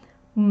спроба.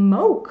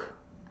 Moke.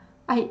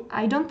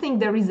 I don't think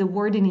there is a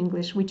word in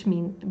English which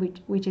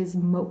is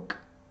moke.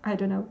 I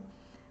don't know.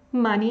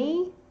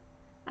 Money.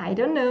 I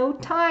don't know.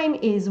 Time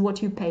is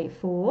what you pay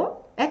for.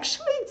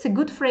 Actually, it's a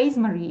good phrase,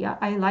 Maria.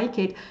 I like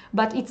it,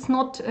 but it's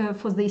not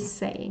for this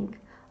saying.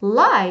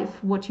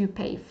 Life, what you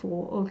pay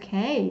for.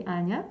 Okay,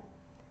 Anya.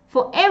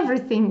 For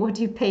everything, what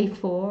you pay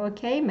for.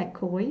 Okay,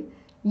 McCoy.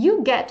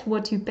 You get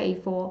what you pay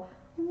for.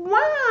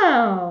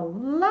 Wow,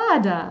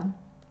 Lada.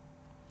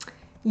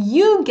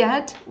 You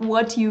get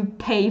what you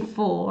pay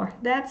for.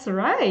 That's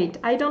right.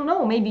 I don't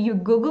know. Maybe you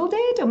Googled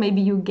it or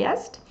maybe you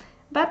guessed,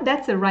 but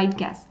that's a right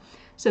guess.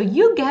 So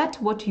you get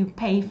what you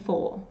pay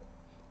for.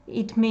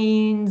 It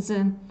means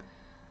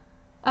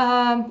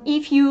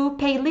if you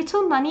pay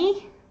little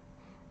money,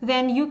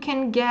 then you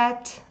can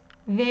get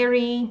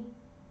very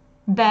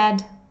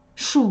bad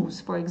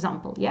shoes, for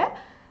example, yeah?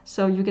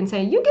 So you can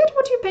say, you get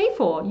what you pay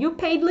for. You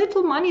paid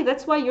little money,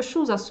 that's why your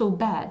shoes are so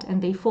bad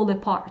and they fall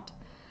apart.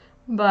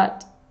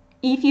 But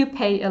if you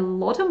pay a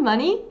lot of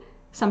money,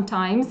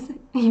 sometimes,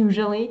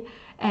 usually,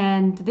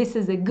 and this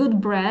is a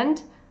good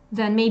brand,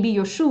 then maybe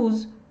your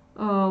shoes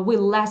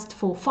will last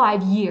for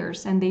 5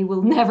 years and they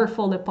will never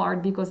fall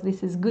apart because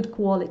this is good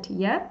quality,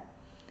 yeah?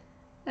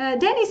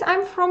 Dennis,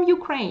 I'm from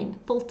Ukraine,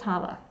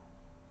 Poltava.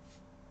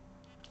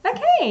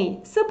 Okay,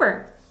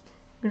 super.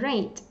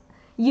 Great.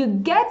 You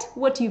get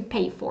what you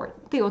pay for.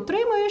 Ти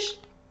отримуєш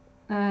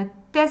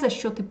те, за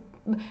що ти,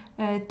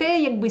 те,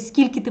 якби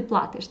скільки ти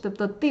платиш.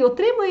 Тобто ти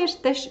отримуєш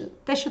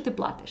те, що ти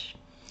платиш.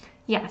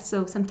 Yeah,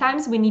 so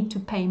sometimes we need to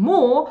pay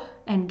more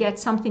and get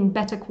something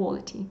better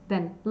quality,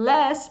 then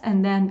less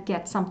and then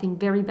get something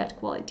very bad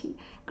quality.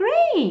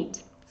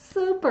 Great,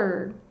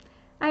 super.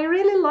 I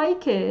really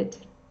like it.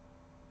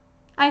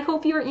 I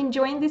hope you're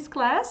enjoying this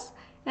class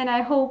and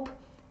I hope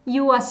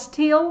you are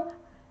still,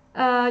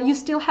 you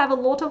still have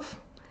a lot of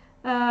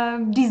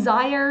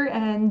desire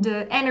and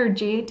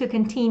energy to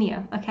continue,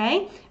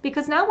 okay?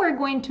 Because now we're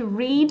going to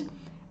read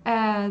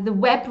the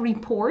web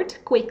report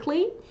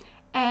quickly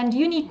and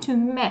you need to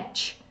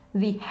match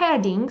the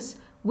headings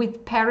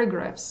with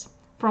paragraphs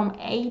from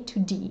A to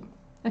D,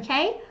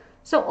 okay?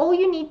 So all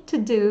you need to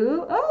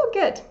do, oh,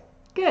 good,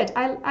 good.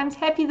 I'm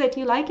happy that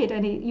you like it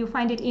and you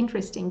find it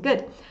interesting,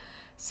 good.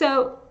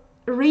 So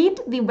read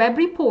the web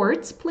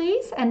reports,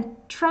 please, and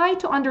try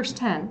to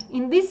understand.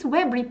 In this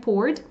web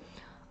report,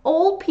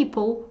 all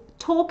people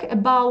talk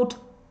about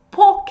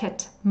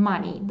pocket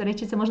money. До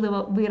речі, це,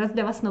 можливо, вираз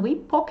для вас новий.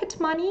 Pocket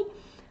money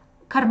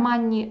 –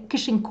 карманні,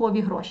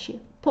 кишенькові гроші.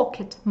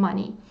 Pocket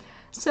money.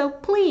 So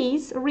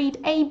please read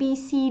A, B,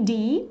 C,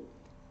 D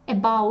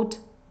about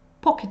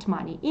pocket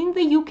money. In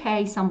the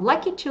UK, some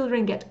lucky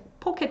children get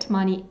pocket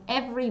money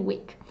every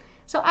week.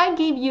 So I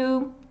give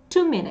you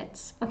 2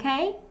 minutes,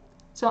 okay?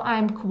 So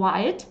I'm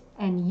quiet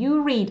and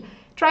you read.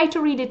 Try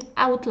to read it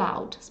out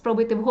loud.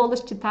 Спробуйте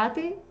вголос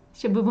читати,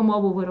 щоб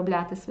вимову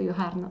виробляти свою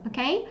гарно,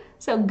 okay?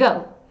 So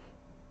go.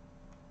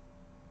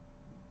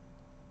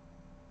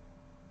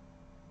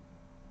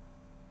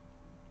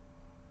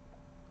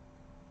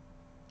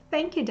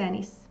 Thank you,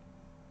 Dennis.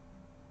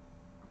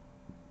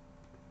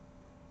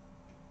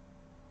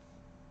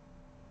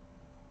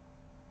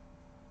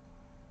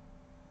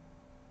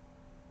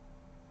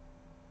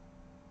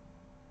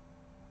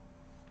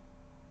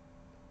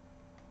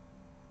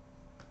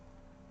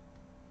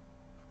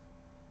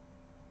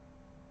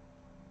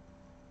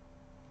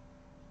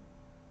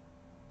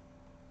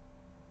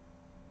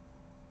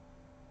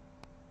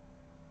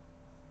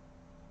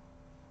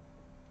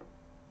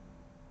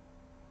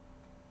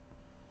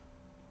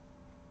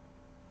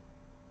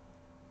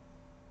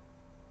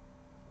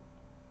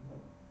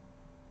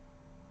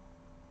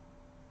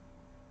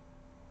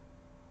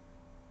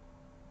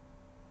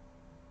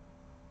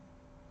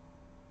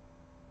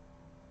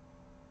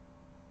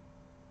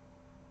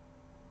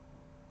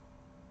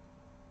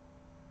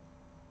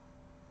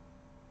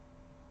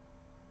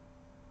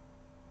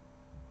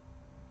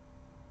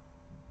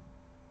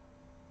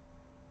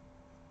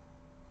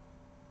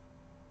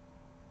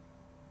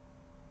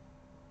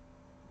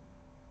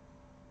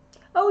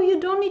 Oh, you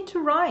don't need to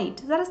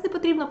write. Зараз не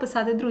потрібно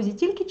писати, друзі,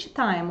 тільки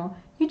читаємо.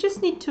 You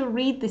just need to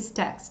read this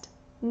text.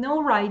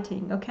 No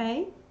writing,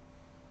 okay?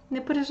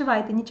 Не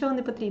переживайте, нічого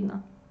не потрібно.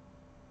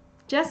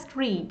 Just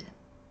read.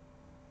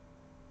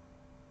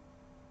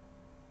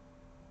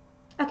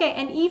 Okay,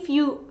 and if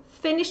you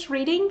finish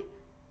reading,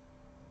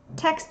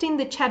 text in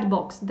the chat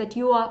box that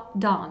you are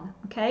done,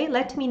 okay?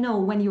 Let me know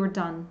when you're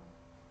done.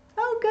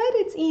 Oh, good,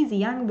 it's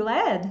easy. I'm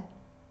glad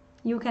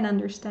you can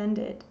understand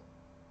it.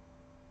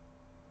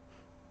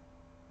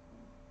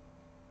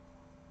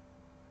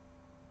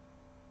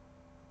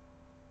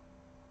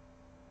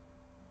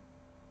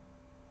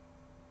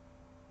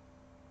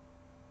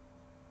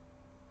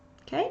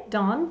 Okay,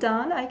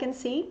 done, I can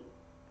see.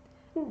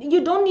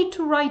 You don't need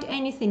to write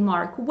anything,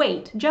 Mark.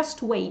 Wait,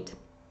 just wait.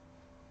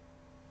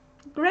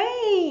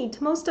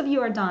 Great, most of you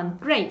are done.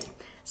 Great.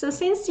 So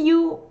since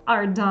you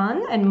are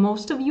done, and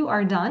most of you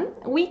are done,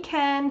 we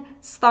can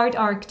start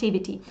our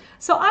activity.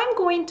 So I'm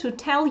going to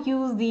tell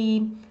you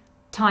the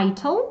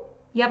title.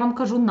 Я вам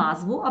кажу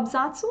назву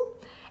абзацу.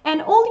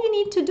 And all you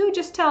need to do,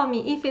 just tell me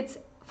if it's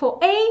for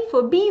A,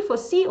 for B, for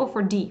C, or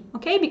for D.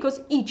 Okay,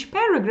 because each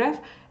paragraph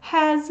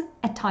has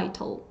a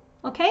title.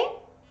 Okay?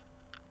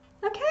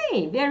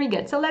 Okay, very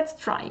good. So let's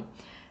try.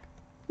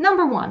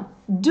 Number 1.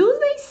 Do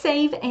they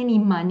save any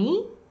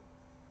money?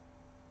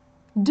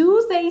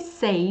 Do they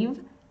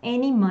save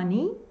any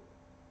money?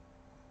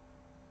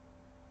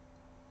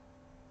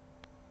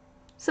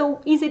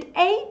 So is it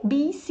A,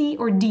 B, C,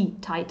 or D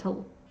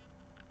title?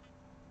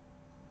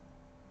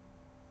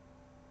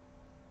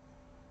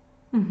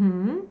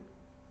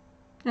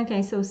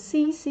 Okay, so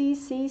C, C,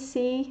 C,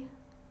 C.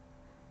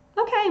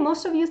 Okay,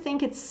 most of you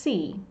think it's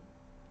C.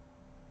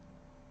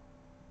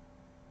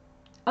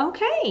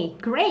 Okay,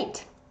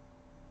 great.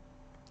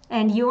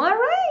 And you are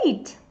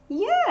right.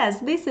 Yes,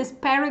 this is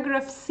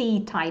paragraph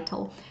C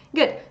title.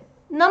 Good.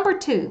 Number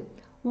 2.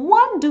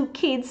 What do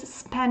kids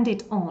spend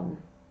it on?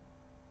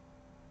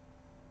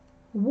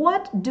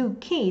 What do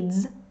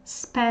kids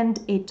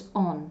spend it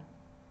on?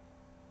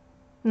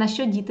 На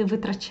що діти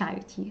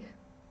витрачають їх?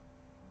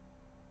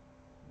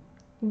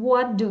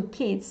 What do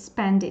kids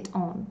spend it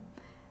on?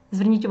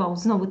 Зверніть увагу,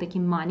 знову таки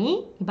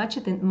money. І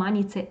бачите,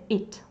 money це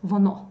it,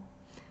 воно,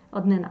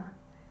 однина.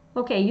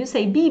 Okay, you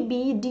say B,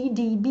 B, D,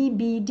 D, B,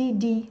 B, D,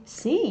 D,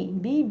 C,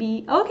 B,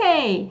 B.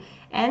 Okay,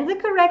 and the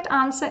correct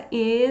answer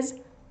is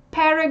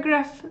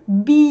paragraph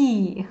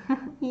B.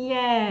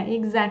 Yeah,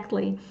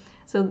 exactly.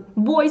 So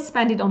boys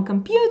spend it on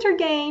computer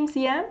games,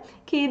 yeah?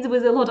 Kids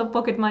with a lot of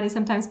pocket money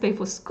sometimes pay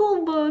for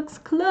school books,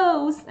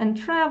 clothes, and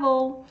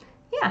travel.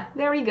 Yeah,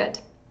 very good.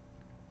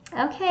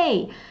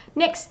 Okay,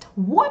 next,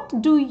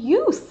 what do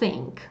you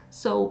think?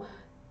 So,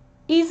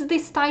 is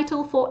this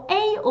title for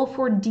A or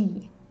for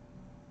D?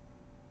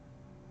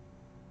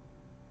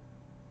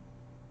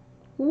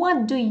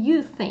 What do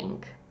you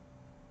think?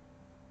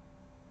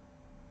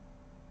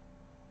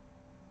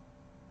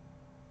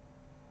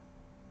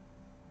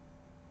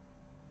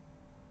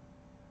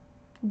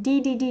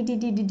 D, D, D, D,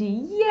 D, D, D.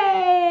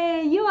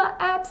 Yay! You are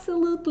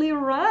absolutely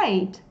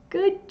right.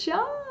 Good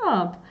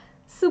job.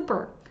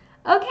 Super.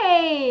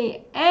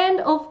 Okay, and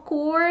of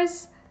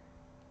course,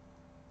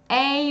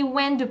 A,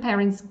 when do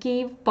parents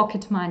give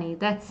pocket money?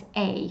 That's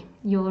A.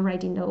 You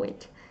already know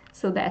it.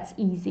 So that's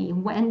easy.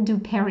 When do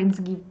parents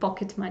give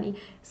pocket money?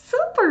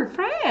 Super,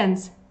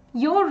 friends!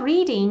 Your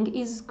reading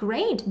is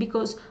great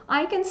because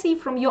I can see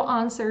from your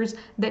answers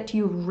that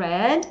you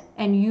read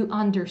and you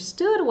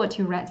understood what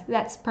you read.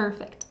 That's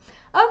perfect.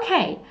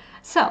 Okay,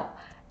 so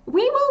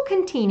we will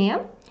continue.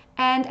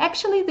 And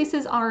actually, this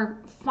is our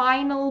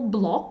final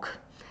block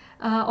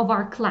of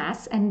our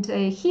class, and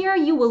here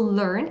you will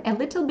learn a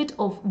little bit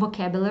of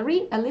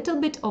vocabulary, a little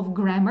bit of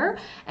grammar,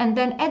 and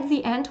then at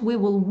the end we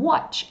will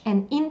watch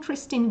an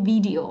interesting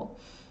video,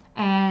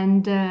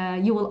 and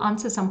you will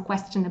answer some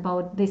question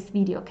about this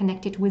video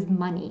connected with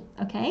money.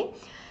 Okay,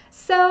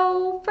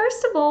 so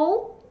first of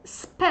all,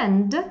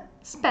 spend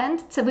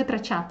це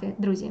витрачати,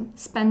 друзі,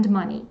 spend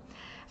money.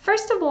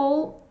 First of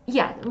all,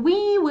 yeah,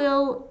 we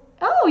will.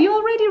 Oh, you're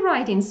already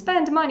writing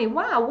spend money.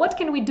 Wow, what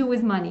can we do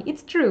with money?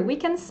 It's true, we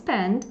can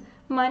spend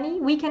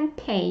money, we can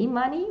pay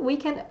money, we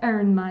can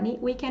earn money,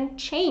 we can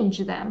change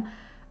them.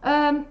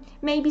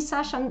 Maybe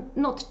Sasha,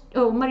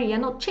 Maria,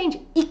 not change,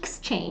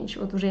 exchange.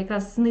 От уже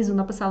якраз знизу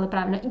написали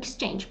правильно,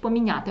 exchange,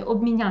 поміняти,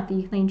 обміняти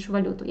їх на іншу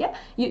валюту. Yeah?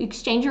 You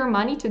exchange your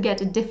money to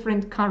get a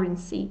different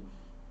currency.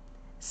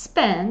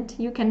 Spend,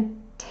 you can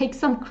take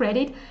some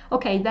credit.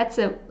 Okay, that's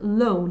a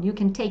loan. You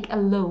can take a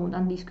loan.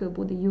 Англійською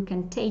буде, you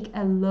can take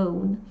a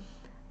loan.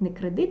 Не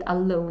кредит, а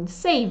loan.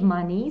 Save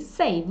money,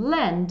 save,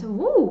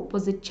 lend.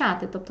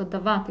 Позичати, тобто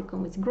давати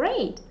комусь.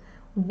 Great.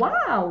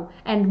 Wow.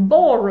 And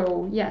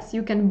borrow. Yes,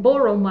 you can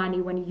borrow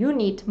money when you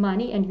need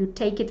money and you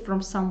take it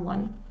from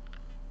someone.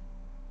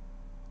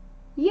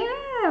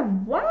 Yeah,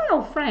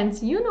 wow,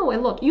 friends, you know a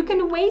lot. You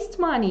can waste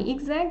money,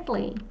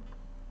 exactly.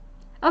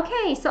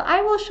 Okay, so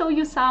I will show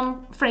you some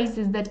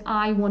phrases that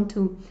I want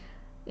to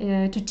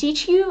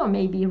teach you or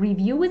maybe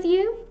review with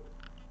you.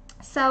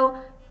 So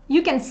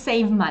You can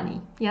save money.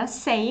 Yeah?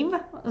 Save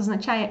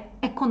означає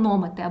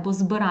економити або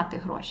збирати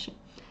гроші.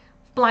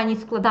 В плані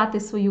вкладати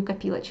свою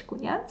копілочку.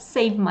 Yeah?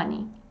 Save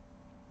money.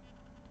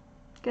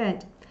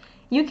 Good.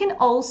 You can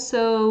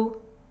also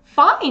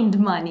find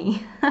money.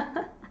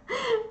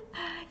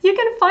 You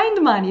can find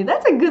money.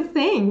 That's a good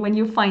thing when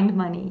you find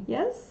money.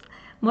 Yes?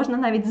 Можна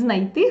навіть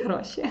знайти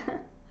гроші.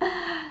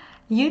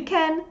 You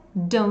can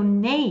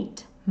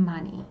donate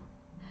money.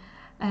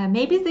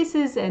 Maybe this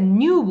is a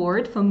new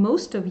word for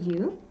most of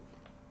you,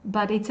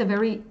 but it's a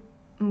very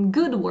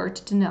good word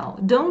to know.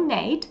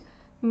 Donate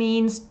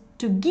means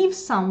to give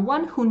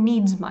someone who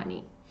needs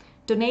money.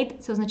 Donate –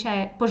 це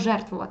означає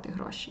пожертвувати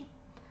гроші.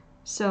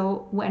 So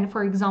when,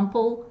 for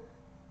example,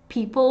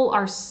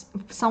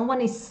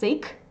 someone is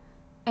sick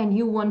and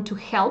you want to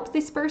help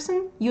this person,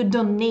 you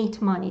donate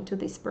money to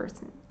this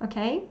person,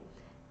 okay?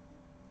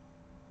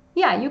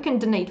 Yeah, you can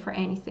donate for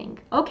anything.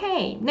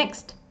 Okay,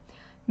 next.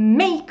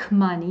 Make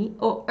money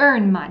or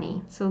earn money.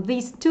 So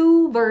these two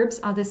verbs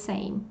are the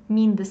same,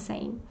 mean the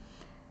same.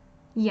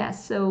 Yeah,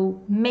 so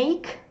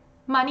make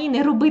money,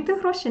 не робити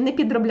гроші, не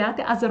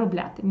підробляти, а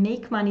заробляти.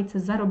 Make money – це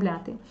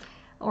заробляти.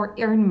 Or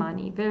earn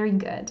money, very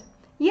good.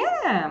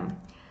 Yeah.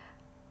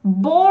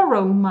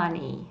 Borrow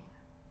money.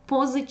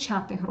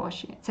 Позичати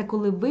гроші. Це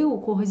коли ви у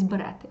когось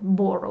берете.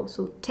 Borrow.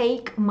 So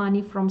take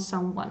money from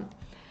someone.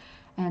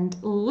 And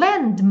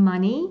lend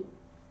money,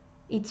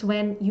 it's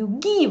when you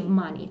give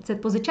money. Це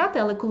позичати,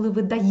 але коли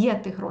ви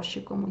даєте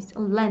гроші комусь.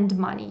 Lend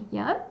money,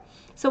 yeah?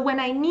 So when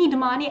I need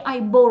money,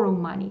 I borrow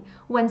money.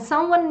 When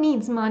someone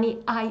needs money,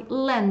 I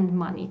lend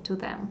money to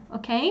them,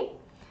 okay?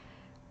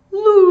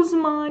 Lose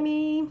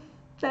money.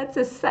 That's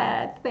a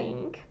sad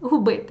thing.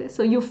 Губити.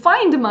 So you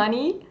find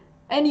money,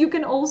 and you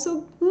can also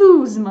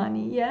lose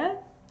money, yeah?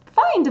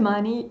 Find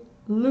money,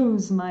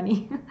 lose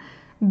money.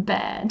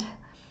 Bad.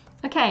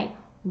 Okay.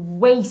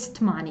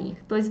 Waste money.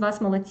 Хтось з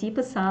вас молодці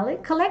писали.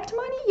 Collect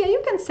money? Yeah,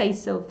 you can say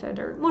so,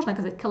 Fedor. Можна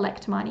казати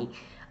collect money,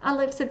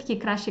 але все-таки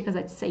краще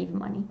казати save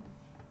money.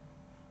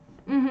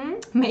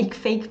 Make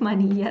fake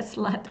money, yes,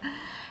 lad.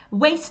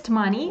 Waste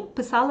money,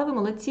 писали ви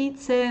молодці,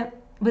 це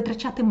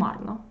витрачати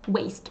марно.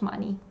 Waste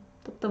money.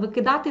 Тобто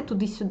викидати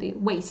туди-сюди.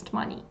 Waste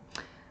money.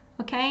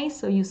 Okay,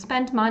 so you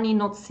spend money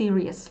not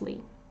seriously.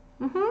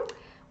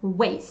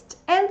 Waste.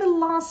 And the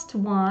last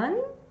one,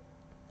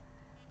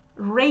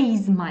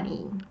 raise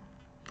money.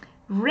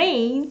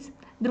 Raise,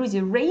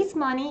 друзі, raise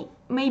money,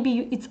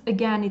 maybe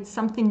it's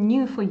something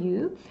new for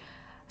you.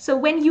 So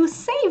when you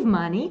save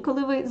money,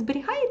 коли ви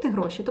зберігаєте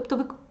гроші, тобто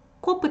ви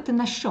копите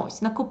на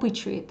щось,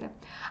 накопичуєте.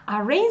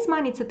 А raise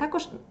money – це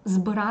також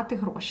збирати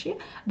гроші,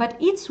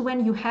 but it's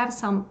when you have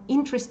some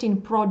interesting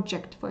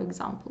project, for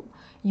example.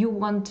 You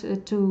want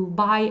to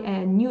buy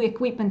a new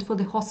equipment for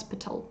the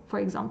hospital, for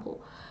example.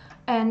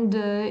 And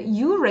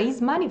you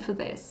raise money for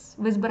this.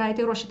 Ви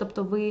збираєте гроші,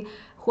 тобто ви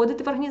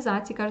ходите в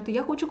організації, кажете,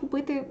 я хочу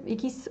купити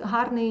якийсь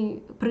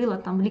гарний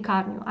прилад там в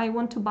лікарню. I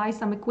want to buy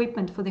some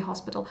equipment for the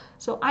hospital.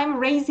 So I'm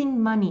raising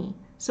money.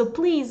 So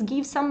please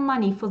give some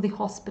money for the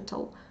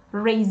hospital.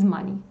 Raise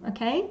money,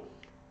 okay?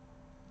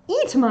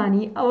 Eat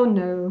money? Oh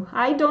no,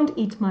 I don't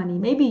eat money.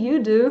 Maybe you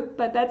do,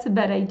 but that's a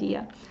bad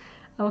idea.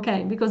 Okay,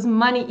 because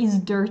money is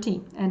dirty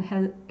and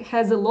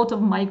has a lot of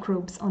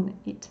microbes on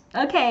it.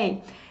 Okay,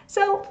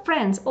 so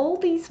friends, all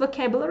these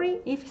vocabulary,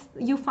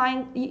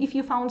 if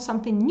you found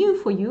something new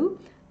for you,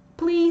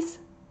 please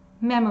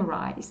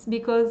memorize,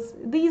 because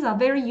these are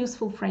very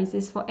useful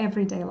phrases for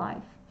everyday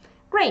life.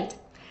 Great.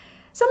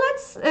 So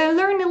let's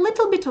learn a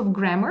little bit of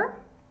grammar.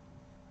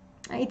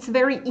 It's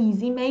very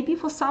easy maybe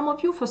for some of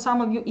you. For some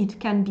of you it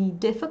can be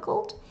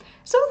difficult.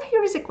 So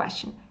here is a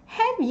question.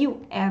 Have you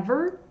ever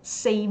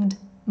saved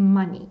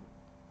money?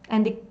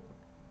 And the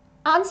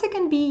answer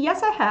can be yes,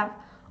 I have,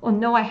 or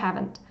no, I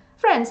haven't.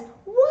 Friends,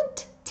 what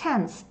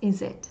tense is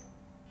it?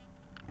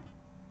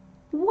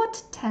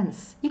 What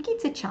tense? Який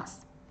це час?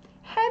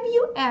 Have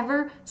you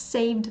ever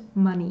saved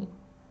money?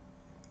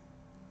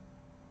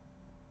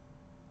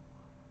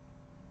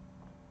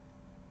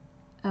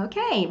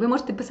 Окей, ви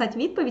можете писати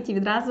відповідь і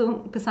відразу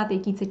писати,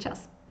 який це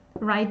час.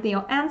 Write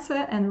your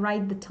answer and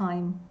write the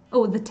time.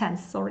 Oh, the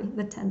tense, sorry,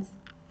 the tense.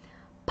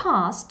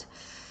 Past.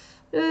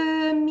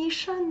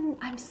 Міша,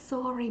 I'm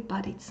sorry,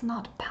 but it's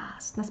not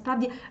past.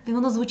 Насправді,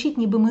 воно звучить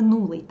ніби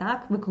минулий,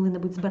 так? Ви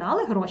коли-небудь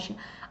збирали гроші,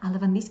 але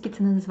в англійській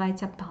це не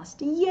називається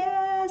past.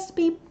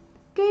 Yes,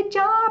 good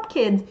job,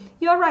 kids.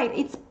 You're right,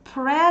 it's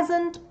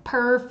present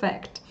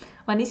perfect.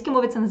 В англійській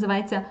мові це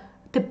називається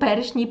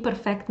теперішній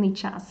перфектний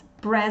час.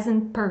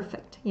 Present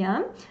perfect.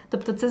 Yeah?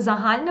 Тобто це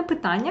загальне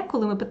питання,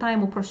 коли ми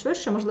питаємо про щось,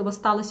 що, можливо,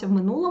 сталося в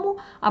минулому,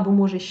 або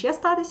може ще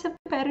статися в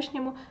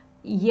теперішньому.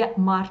 Є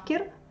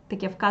маркер,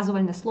 таке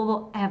вказувальне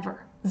слово ever.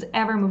 З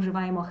ever ми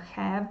вживаємо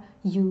have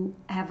you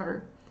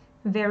ever.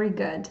 Very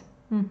good.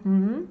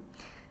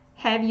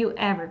 Have you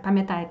ever.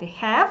 Пам'ятаєте,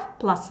 have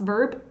plus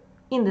verb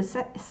in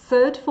the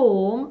third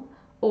form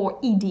or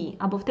ed.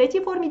 Або в третій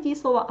формі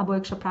дієслова, або,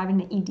 якщо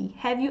правильно,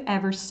 ed. Have you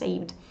ever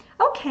saved?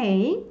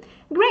 Okay,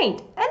 great.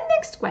 And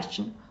next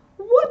question.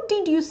 What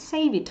did you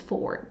save it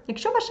for?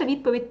 Якщо ваша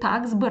відповідь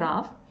так,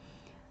 збирав,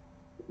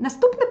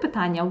 Наступне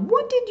питання.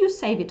 What did you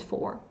save it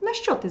for? На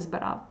що ти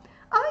збирав?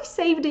 I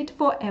saved it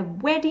for a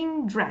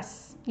wedding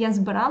dress. Я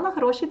збирала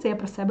гроші, це я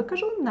про себе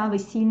кажу, на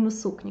весільну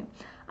сукню.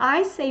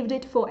 I saved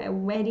it for a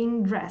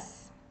wedding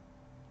dress.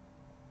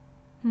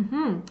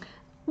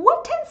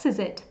 What tense is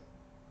it?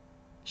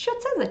 Що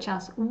це за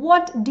час?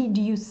 What did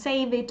you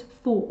save it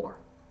for?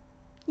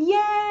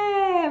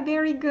 Yeah,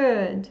 very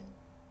good.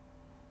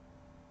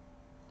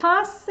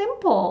 Past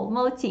simple.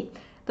 Молодці.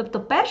 Тобто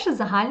перше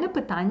загальне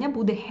питання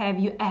буде have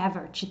you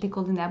ever, чи ти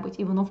коли-небудь,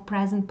 і воно в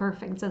present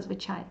perfect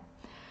зазвичай.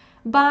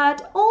 But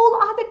all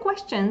other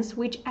questions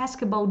which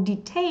ask about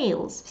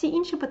details, всі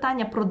інші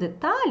питання про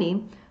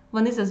деталі,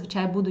 вони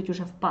зазвичай будуть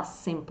уже в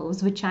past simple, в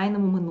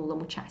звичайному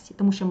минулому часі.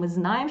 Тому що ми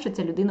знаємо, що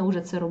ця людина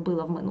вже це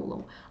робила в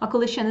минулому. А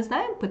коли ще не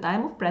знаємо,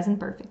 питаємо в present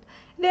perfect.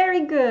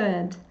 Very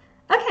good.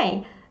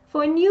 Okay,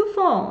 for a new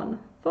phone,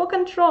 for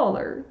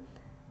controller.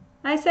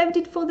 I saved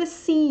it for the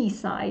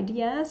seaside,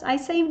 yes. I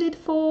saved it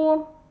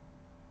for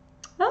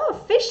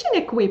fishing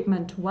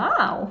equipment.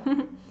 Wow.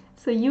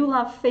 So you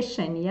love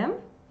fishing, yeah?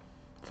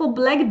 For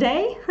Black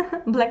Day?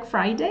 Black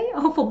Friday?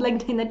 Or for Black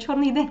Day на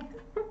чорний день?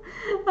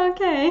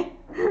 Okay.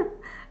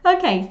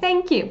 Okay,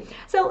 thank you.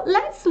 So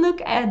let's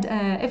look at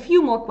a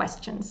few more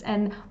questions.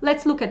 And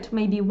let's look at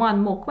maybe one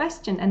more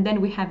question and then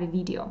we have a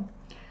video.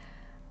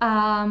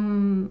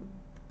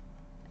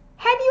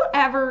 Have you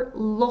ever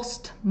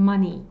lost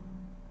money?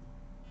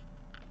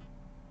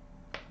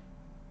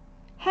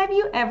 Have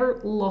you ever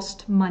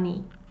lost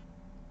money?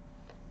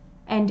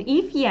 And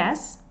if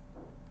yes,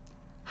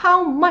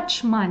 how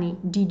much money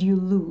did you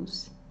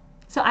lose?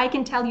 So I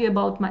can tell you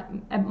about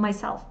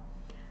myself.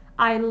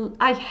 I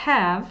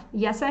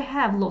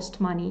have lost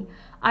money.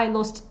 I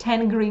lost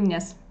 10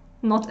 hryvnias,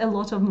 not a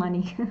lot of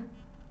money.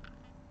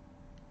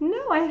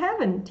 No, I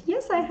haven't.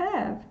 Yes, I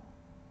have.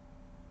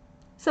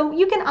 So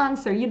you can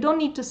answer. You don't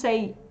need to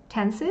say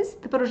tenses.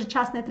 Тепер уже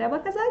час не треба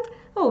казати.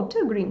 Oh,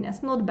 2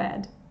 hryvnias, not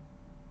bad.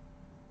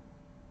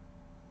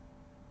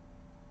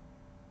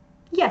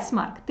 Yes,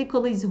 Mark, ти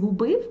колись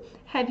згубив?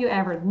 Have you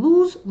ever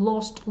lose,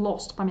 lost,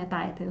 lost?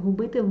 Пам'ятаєте?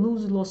 Губити,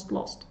 lose, lost,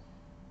 lost.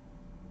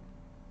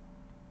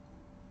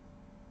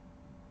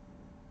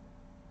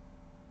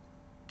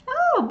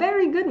 Oh,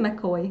 very good,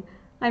 McCoy.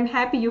 I'm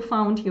happy you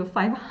found your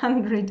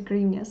 500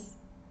 hryvnias.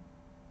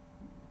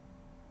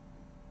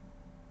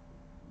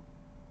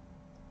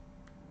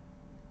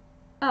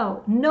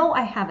 Oh, no,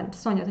 I haven't.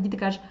 Соня, тоді ти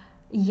кажеш,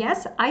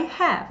 yes, I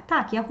have.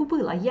 Так, я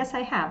губила. Yes,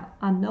 I have.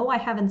 А no,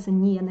 I haven't, це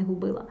ні, я не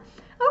губила.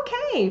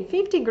 Okay,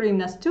 50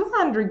 hryvnias,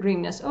 200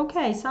 hryvnias.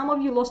 Okay, some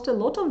of you lost a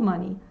lot of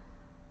money.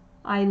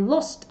 I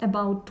lost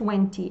about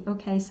 20.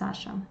 Okay,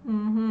 Sasha.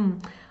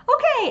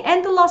 Okay,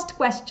 and the last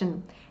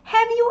question.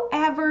 Have you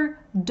ever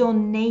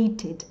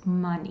donated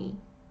money?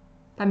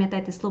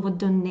 Пам'ятайте, слово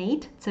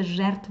donate – це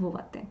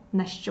жертвувати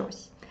на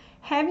щось.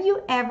 Have you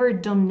ever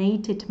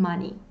donated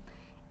money?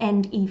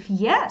 And if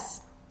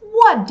yes,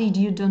 what did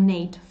you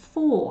donate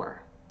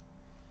for?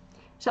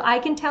 So I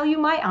can tell you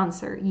my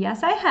answer.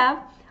 Yes, I have.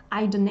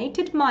 I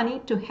donated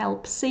money to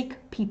help sick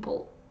people.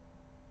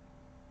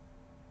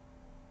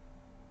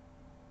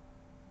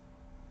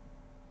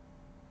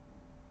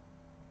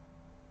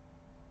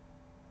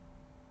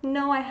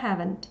 No, I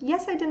haven't.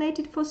 Yes, I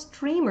donated for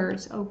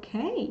streamers.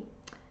 Okay.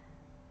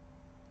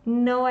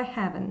 No, I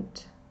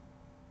haven't.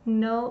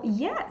 No,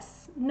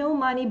 yes. No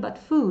money but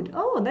food.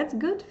 Oh, that's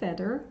good,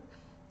 Feder.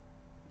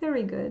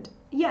 Very good.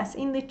 Yes,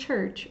 in the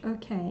church.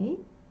 Okay.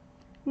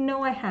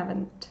 No, I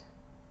haven't.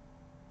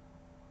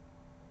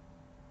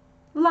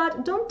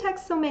 Vlad, don't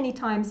text so many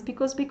times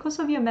because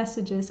of your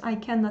messages I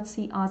cannot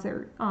see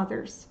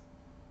others.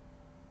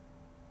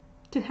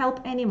 To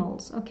help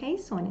animals, okay,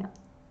 Sonia?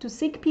 To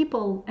sick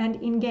people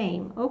and in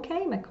game,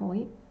 okay,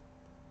 McCoy?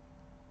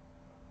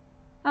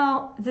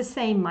 Oh, the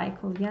same,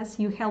 Michael. Yes,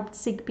 you helped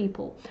sick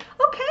people.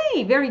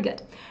 Okay, very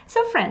good.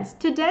 So friends,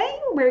 today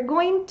we're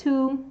going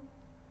to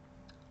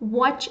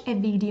watch a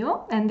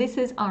video and this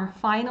is our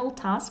final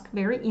task,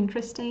 very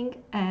interesting.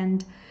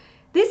 And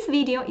this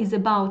video is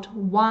about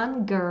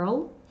one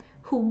girl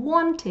who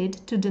wanted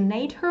to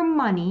donate her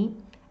money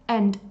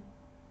and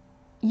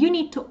you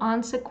need to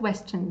answer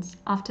questions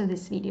after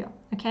this video,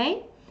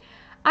 okay?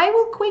 I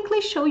will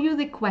quickly show you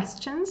the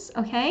questions,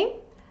 okay?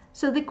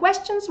 So the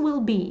questions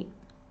will be,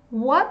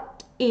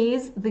 what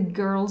is the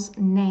girl's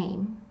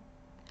name?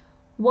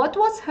 What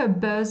was her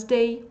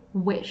birthday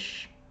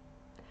wish?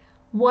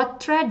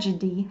 What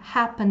tragedy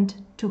happened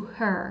to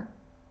her?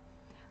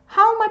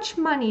 How much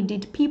money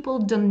did people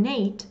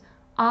donate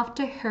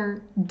after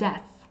her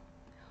death?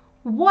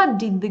 What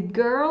did the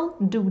girl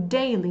do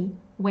daily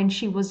when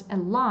she was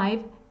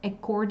alive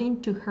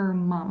according to her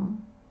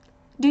mom?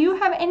 Do you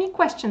have any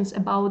questions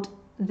about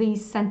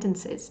these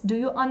sentences? Do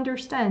you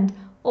understand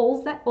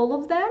all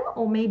of them,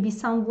 or maybe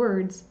some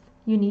words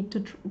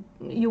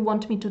you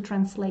want me to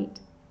translate?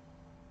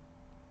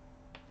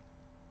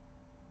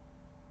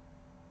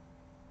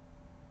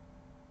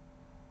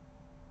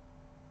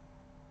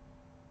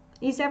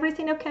 Is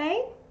everything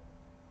okay?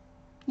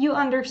 You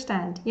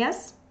understand,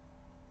 yes?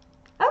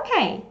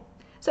 Okay,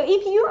 So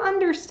if you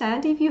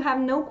understand, if you have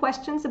no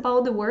questions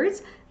about the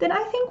words, then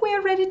I think we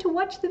are ready to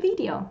watch the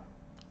video.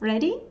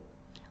 Ready?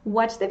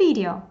 Watch the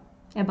video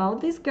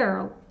about this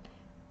girl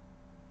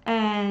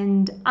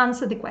and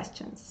answer the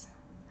questions.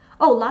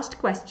 Oh, last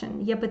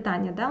question. Є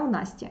питання, да, у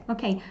Насті?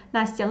 Okay,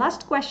 Настя,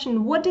 last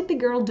question. What did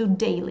the girl do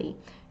daily?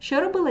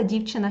 Що робила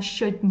дівчина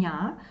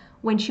щодня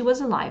when she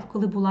was alive,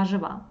 коли була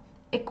жива?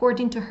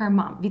 According to her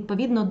mom.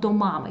 Відповідно до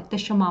мами. Те,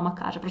 що мама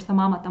каже. Просто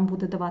мама там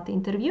буде давати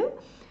інтерв'ю.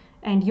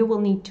 And you will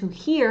need to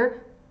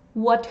hear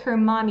what her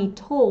mommy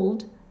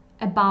told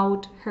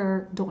about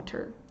her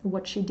daughter.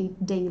 What she did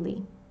daily.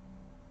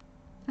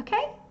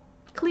 Okay?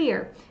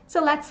 Clear.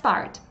 So let's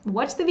start.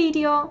 Watch the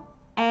video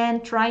and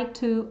try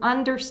to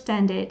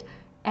understand it.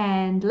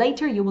 And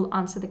later you will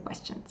answer the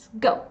questions.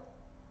 Go.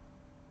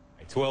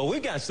 Well, we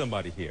got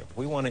somebody here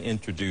we want to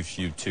introduce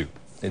you to.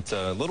 It's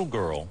a little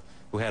girl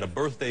who had a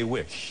birthday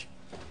wish,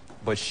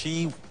 but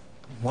she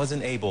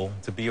wasn't able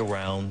to be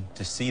around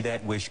to see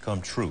that wish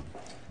come true.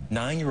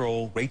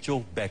 9-year-old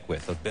Rachel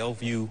Beckwith of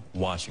Bellevue,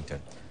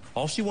 Washington.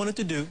 All she wanted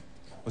to do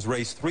was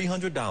raise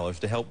 $300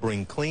 to help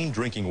bring clean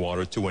drinking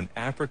water to an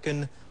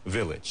African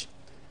village.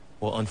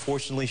 Well,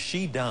 unfortunately,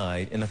 she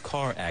died in a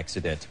car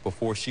accident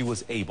before she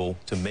was able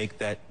to make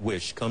that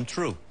wish come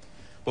true.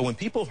 But when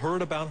people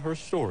heard about her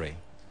story,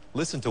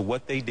 listen to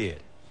what they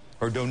did.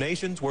 Her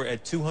donations were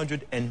at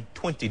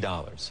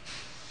 $220.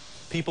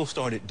 People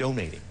started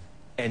donating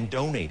and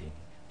donating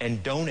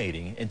and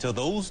donating until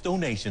those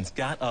donations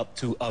got up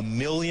to $1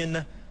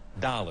 million.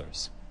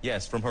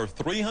 Yes, from her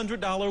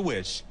 $300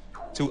 wish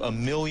to $1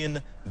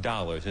 million.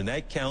 And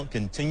that count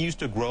continues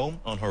to grow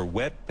on her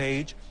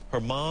webpage. Her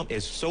mom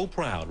is so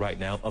proud right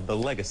now of the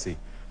legacy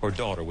her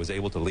daughter was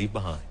able to leave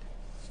behind.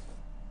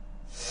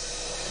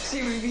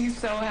 She would be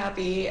so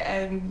happy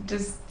and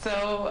just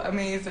so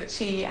amazed that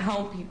she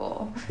helped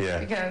people. Yeah.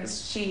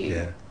 Because she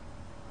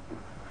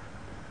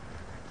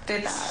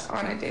did that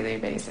on a daily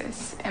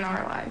basis in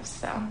our lives.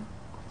 So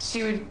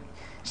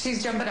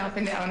she's jumping up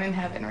and down in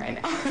heaven right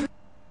now.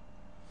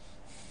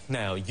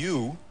 Now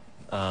you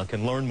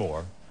can learn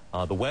more.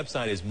 The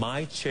website is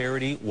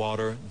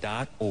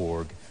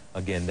mycharitywater.org.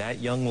 Again, that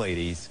young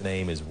lady's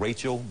name is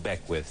Rachel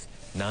Beckwith.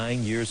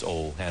 9 years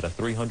old, had a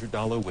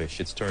 $300 wish.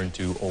 It's turned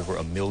to over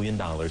 $1 million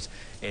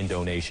in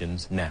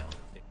donations now.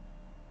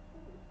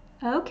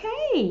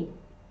 Okay.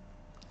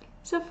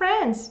 So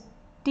friends,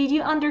 did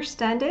you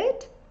understand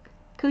it?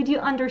 Could you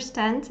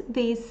understand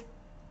this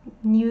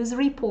news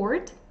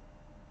report?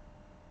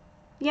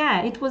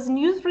 Yeah, it was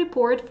news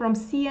report from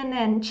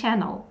CNN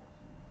channel.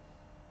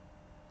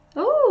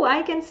 Oh,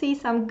 I can see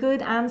some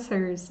good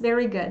answers.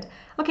 Very good.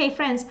 Okay,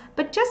 friends,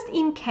 but just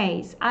in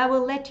case, I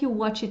will let you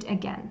watch it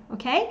again,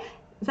 okay?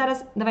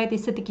 Зараз давайте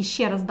все-таки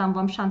ще раз дам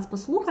вам шанс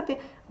послухати.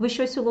 Ви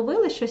щось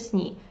уловили, щось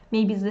ні.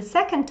 Maybe the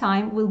second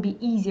time will be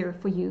easier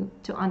for you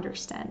to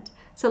understand.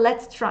 So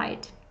let's try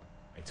it.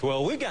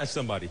 Well, we got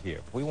somebody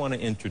here we want to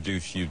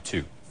introduce you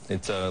to.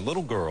 It's a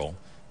little girl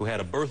who had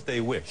a birthday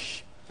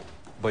wish,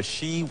 but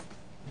she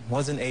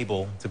wasn't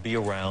able to be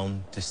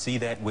around to see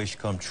that wish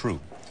come true.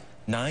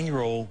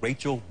 9-year-old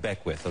Rachel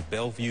Beckwith of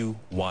Bellevue,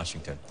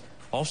 Washington.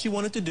 All she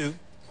wanted to do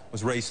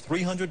was raise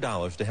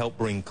 $300 to help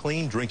bring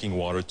clean drinking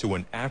water to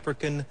an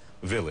African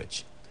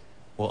village.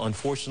 Well,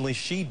 unfortunately,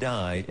 she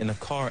died in a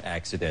car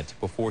accident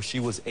before she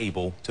was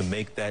able to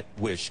make that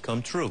wish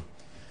come true.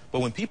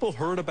 But when people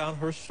heard about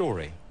her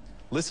story,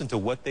 listen to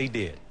what they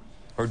did.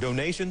 Her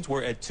donations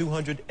were at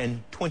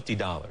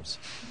 $220.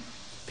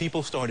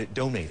 People started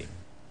donating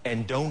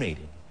and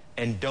donating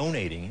and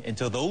donating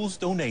until those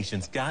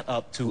donations got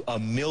up to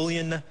 $1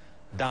 million.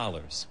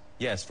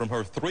 Yes, from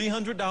her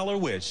 $300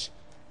 wish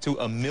to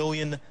 $1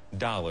 million.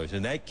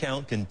 And that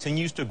count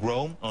continues to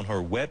grow on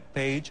her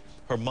webpage.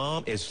 Her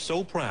mom is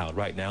so proud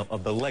right now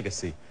of the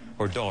legacy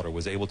her daughter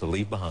was able to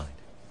leave behind.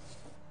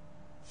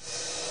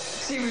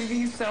 She would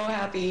be so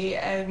happy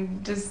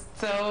and just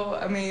so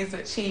amazed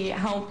that she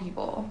helped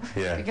people.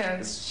 Yeah.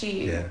 Because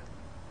she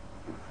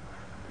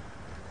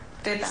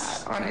did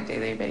that on a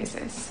daily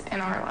basis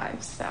in our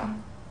lives. So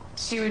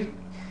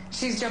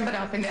she's jumping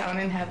up and down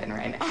in heaven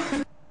right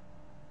now.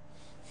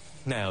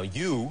 Now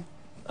you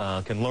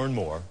can learn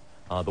more.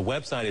 The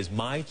website is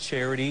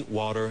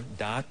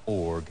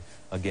mycharitywater.org.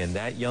 Again,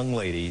 that young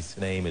lady's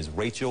name is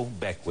Rachel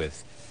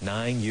Beckwith.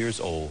 9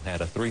 years old,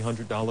 had a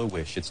 $300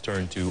 wish. It's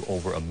turned to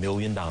over $1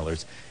 million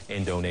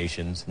in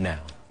donations now.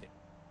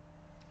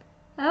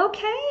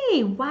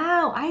 Okay,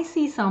 wow, I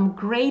see some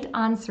great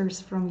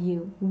answers from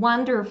you.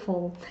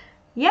 Wonderful.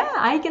 Yeah,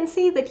 I can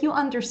see that you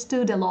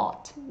understood a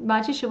lot.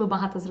 Бачу, що ви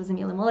багато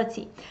зрозуміли.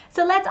 Молодці.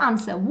 So let's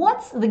answer.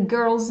 What's the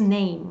girl's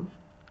name?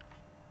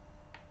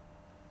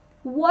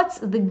 What's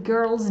the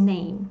girl's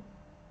name?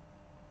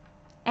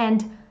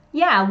 And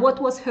yeah, what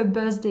was her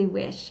birthday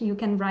wish? You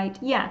can write,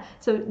 yeah.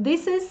 So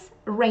this is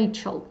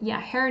Rachel.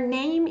 Yeah, her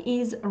name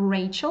is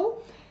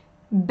Rachel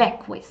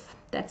Beckwith.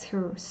 That's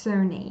her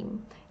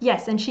surname.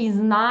 Yes, and she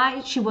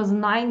was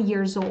 9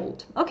 years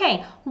old.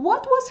 Okay,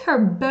 what was her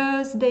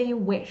birthday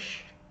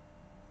wish?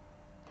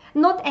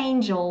 Not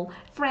angel.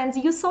 Friends,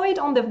 you saw it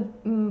on the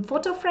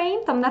photo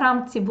frame. Там на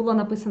рамці було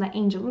написано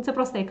angel. Ну, це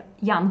просто як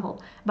янгол.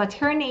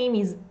 But her name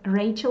is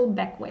Rachel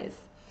Beckwith.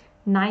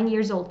 9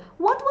 years old.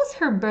 What was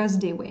her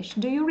birthday wish?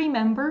 Do you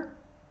remember?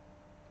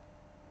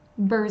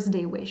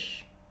 Birthday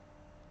wish.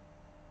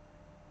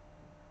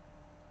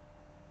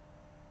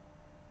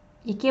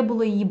 Яке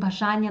було її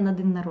бажання на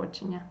день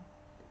народження?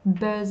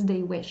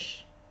 Birthday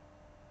wish.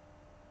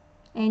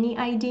 Any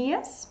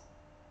ideas?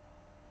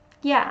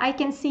 Yeah, I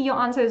can see your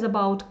answers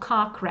about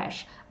car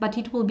crash, but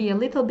it will be a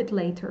little bit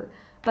later.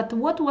 But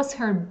what was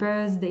her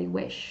birthday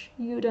wish?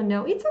 You don't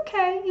know. It's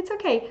okay. It's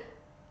okay.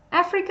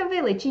 Africa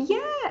Village.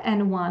 Yeah,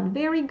 and one.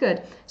 Very good.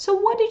 So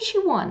what did she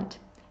want?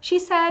 She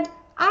said,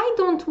 I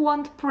don't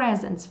want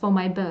presents for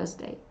my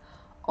birthday.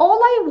 All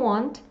I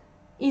want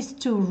is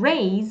to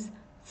raise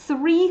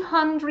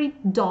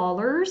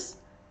 $300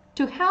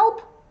 to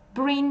help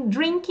bring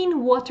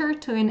drinking water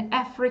to an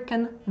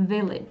African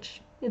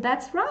village.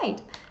 That's right.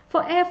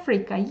 For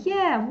Africa.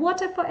 Yeah,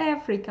 water for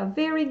Africa.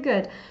 Very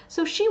good.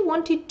 So she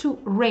wanted to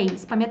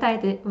raise.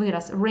 Пам'ятаєте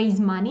вираз raise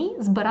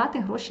money, збирати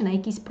гроші на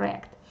якийсь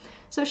проект.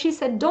 So she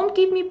said, don't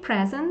give me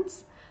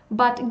presents,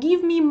 but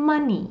give me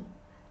money.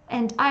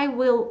 And I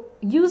will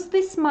use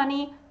this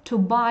money to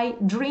buy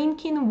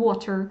drinking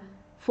water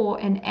for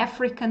an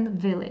African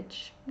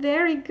village.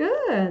 Very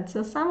good.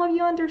 So some of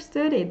you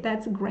understood it.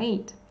 That's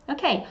great.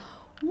 Okay.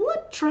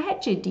 What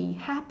tragedy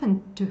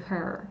happened to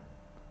her?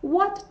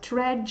 What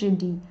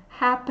tragedy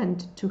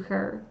happened to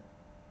her?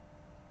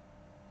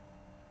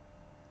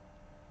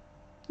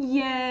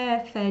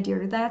 Yeah,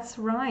 Fedor, that's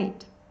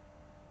right.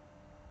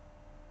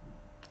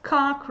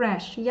 Car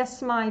crash.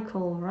 Yes,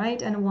 Michael,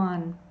 right? And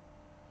one.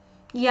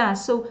 Yeah,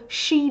 so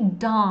she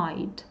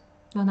died.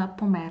 Вона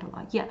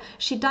померла. Yeah,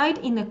 she died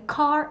in a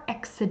car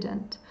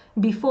accident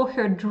before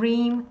her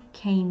dream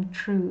came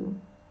true.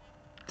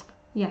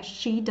 Yes,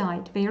 she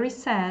died. Very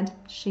sad.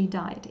 She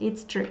died.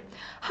 It's true.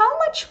 How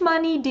much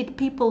money did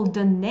people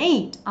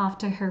donate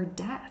after her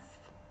death?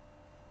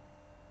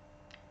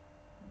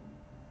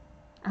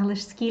 Але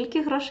ж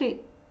скільки грошей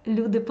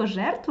люди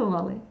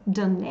пожертвували?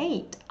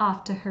 Donate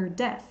after her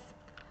death.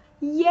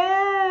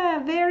 Yeah,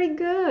 very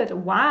good.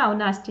 Wow,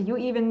 Nastya, you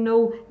even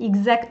know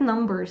exact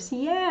numbers.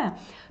 Yeah.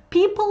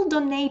 People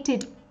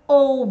donated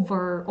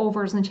over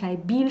означає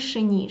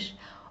більше ніж.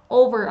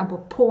 Over або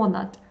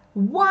понад.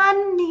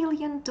 $1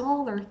 million.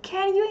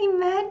 Can you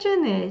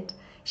imagine it?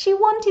 She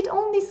wanted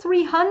only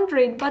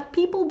 300, but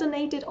people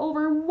donated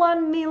over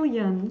 1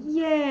 million.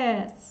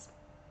 Yes.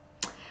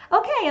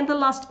 Okay, and the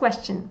last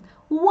question.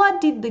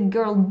 What did the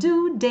girl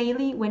do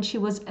daily when she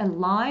was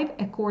alive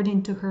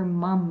according to her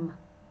mom?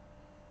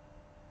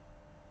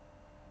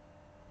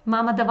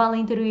 Мама давала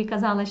інтерв'ю і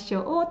казала,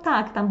 що о,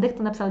 так, там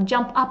дехто написав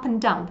jump up and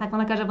down. Так,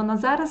 вона каже, вона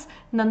зараз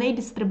на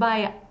небі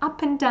стрибає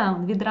up and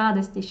down від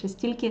радості, що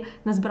стільки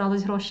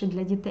назбиралось грошей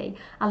для дітей.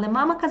 Але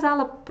мама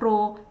казала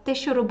про те,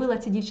 що робила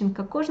ця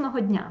дівчинка кожного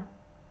дня.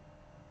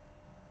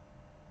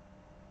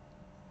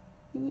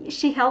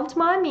 She helped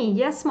mommy,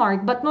 yes,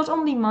 Mark, but not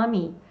only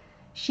mommy.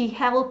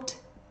 She helped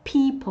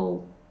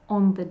people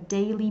on the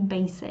daily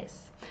basis.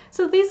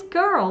 So this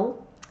girl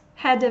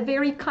had a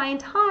very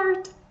kind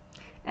heart.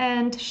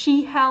 And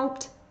she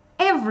helped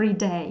every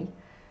day.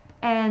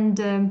 And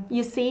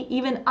you see,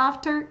 even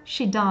after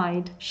she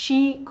died,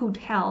 she could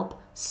help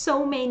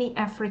so many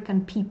African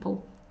people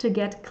to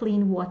get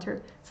clean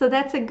water. So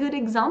that's a good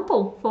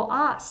example for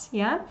us,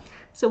 yeah?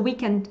 So we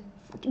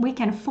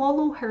can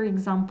follow her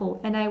example.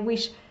 And I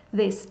wish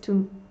this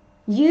to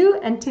you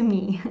and to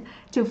me,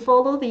 to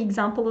follow the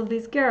example of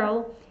this girl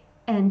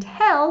and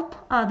help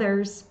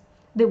others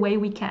the way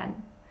we can.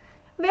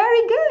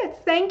 Very good.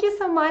 Thank you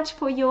so much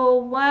for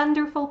your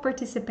wonderful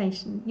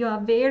participation. You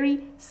are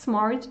very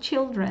smart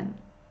children.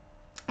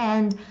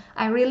 And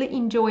I really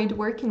enjoyed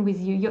working with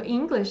you. Your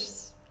English,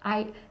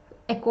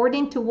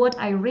 according to what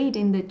I read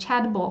in the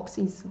chat box,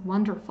 is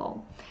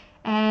wonderful.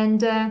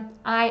 And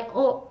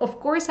of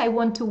course, I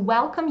want to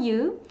welcome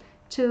you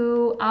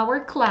to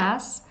our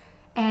class.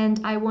 And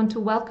I want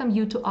to welcome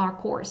you to our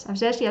course. А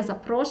вже ж я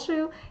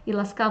запрошую і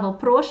ласкаво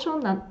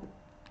прошу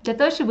для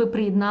того, щоб ви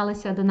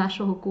приєдналися до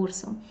нашого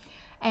курсу.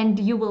 And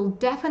you will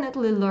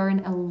definitely learn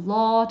a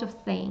lot of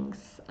things.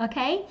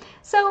 Okay?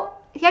 So,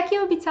 як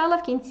я обіцяла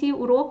в кінці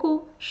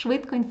уроку,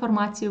 швидко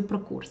інформацію про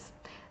курс.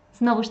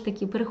 Знову ж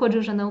таки, переходжу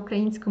вже на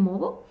українську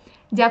мову.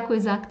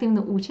 Дякую за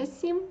активну участь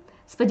всім.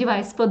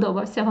 Сподіваюсь,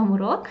 сподобався вам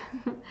урок.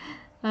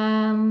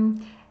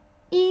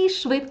 І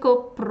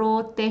швидко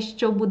про те,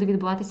 що буде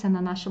відбуватися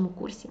на нашому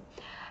курсі.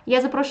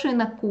 Я запрошую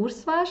на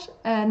курс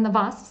на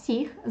вас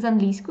всіх з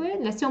англійської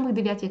для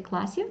 7-9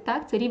 класів.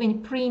 Так? Це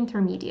рівень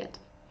pre-intermediate.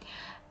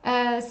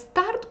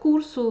 Старт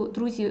курсу,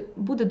 друзі,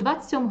 буде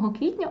 27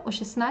 квітня о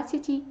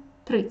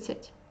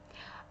 16:30.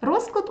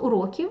 Розклад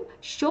уроків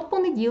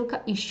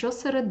щопонеділка і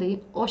щосереди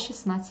о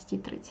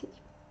 16:30.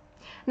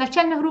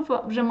 Навчальна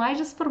група вже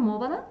майже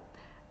сформована,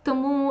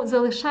 тому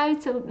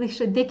залишаються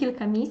лише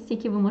декілька місць,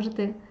 які ви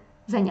можете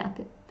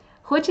зайняти.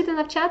 Хочете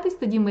навчатись?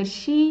 Тоді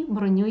мерщій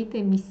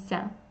бронюйте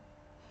місця.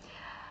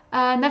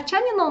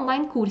 Навчання на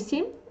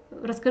онлайн-курсі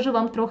розкажу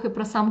вам трохи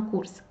про сам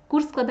курс.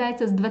 Курс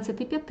складається з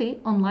 25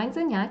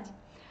 онлайн-занять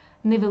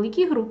в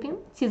невеликій групі.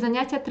 Ці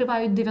заняття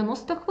тривають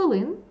 90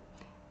 хвилин,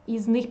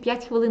 із них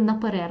 5 хвилин на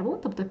перерву,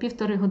 тобто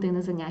 1,5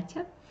 години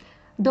заняття.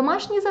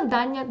 Домашні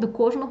завдання до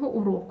кожного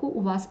уроку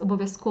у вас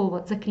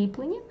обов'язково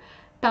закріплені.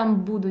 Там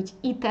будуть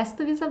і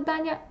тестові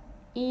завдання,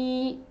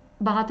 і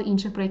багато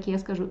інших, про які я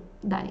скажу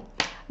далі.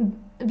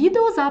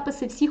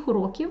 Відеозаписи всіх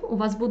уроків у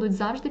вас будуть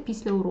завжди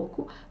після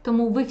уроку,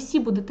 тому ви всі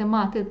будете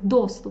мати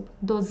доступ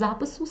до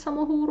запису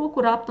самого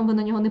уроку, раптом ви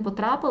на нього не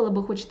потрапили,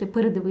 або хочете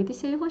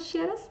передивитися його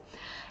ще раз.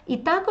 І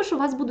також у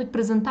вас будуть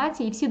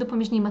презентації і всі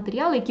допоміжні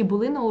матеріали, які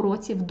були на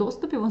уроці в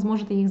доступі, ви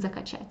зможете їх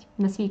закачати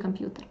на свій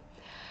комп'ютер.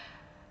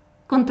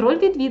 Контроль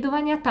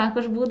відвідування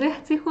також буде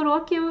цих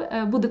уроків.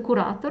 Буде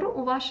куратор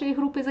у вашій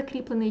групі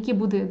закріплений, який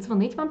буде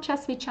дзвонити вам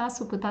час від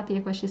часу, питати,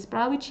 як ваші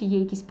справи, чи є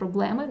якісь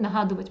проблеми,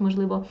 нагадувати,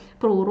 можливо,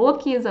 про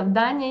уроки,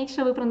 завдання,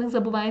 якщо ви про них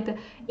забуваєте.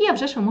 І, а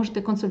вже ж ви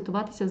можете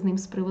консультуватися з ним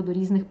з приводу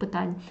різних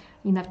питань,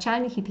 і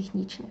навчальних, і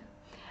технічних.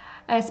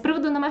 З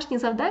приводу домашніх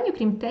завдань,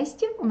 окрім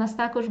тестів, у нас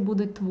також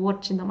будуть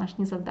творчі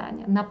домашні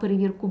завдання на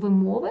перевірку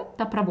вимови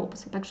та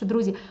правопису. Так що,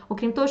 друзі,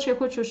 окрім того, що я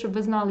хочу, щоб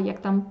ви знали,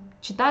 як там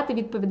читати,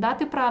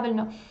 відповідати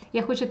правильно,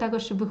 я хочу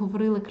також, щоб ви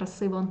говорили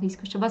красиво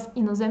англійською, щоб вас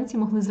іноземці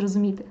могли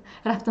зрозуміти.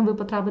 Раптом ви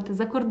потрапите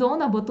за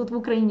кордон, або тут в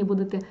Україні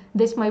будете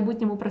десь в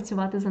майбутньому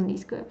працювати з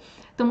англійською.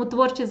 Тому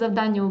творчі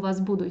завдання у вас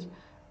будуть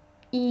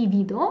і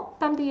відео,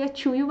 там, де я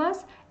чую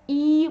вас,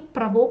 і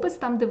правопис,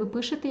 там, де ви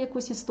пишете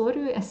якусь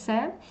історію,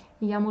 есе,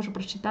 і я можу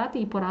прочитати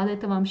і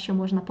порадити вам, що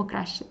можна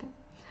покращити.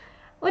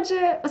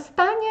 Отже,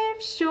 останнє,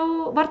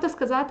 що варто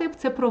сказати,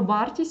 це про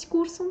вартість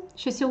курсу,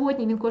 що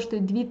сьогодні він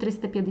коштує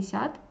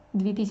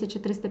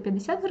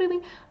 2350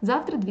 гривень,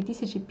 завтра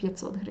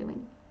 2500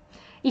 гривень.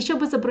 І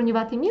щоб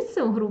забронювати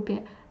місце у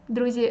групі,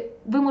 друзі,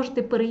 ви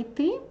можете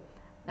перейти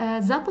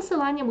за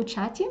посиланням у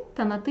чаті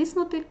та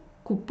натиснути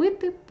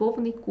 «Купити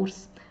повний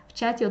курс». В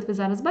чаті, от ви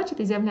зараз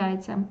бачите,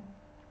 з'являється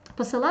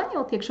посилання,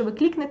 от якщо ви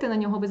клікнете на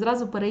нього, ви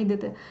зразу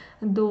перейдете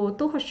до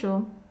того,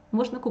 що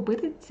можна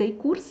купити цей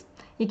курс,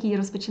 який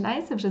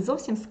розпочинається вже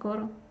зовсім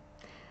скоро.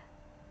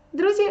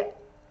 Друзі,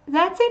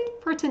 that's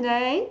it for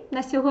today.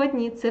 На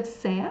сьогодні це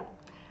все.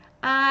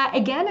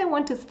 Again, I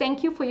want to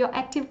thank you for your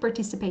active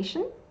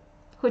participation.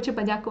 Хочу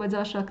подякувати за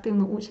вашу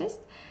активну участь.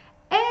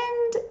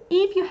 And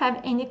if you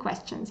have any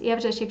questions, і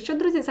вже ж, якщо,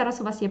 друзі,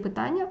 зараз у вас є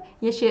питання,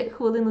 я ще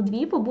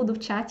хвилину-дві побуду в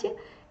чаті,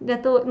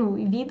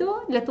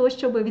 відео, для того,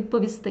 щоб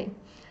відповісти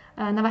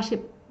на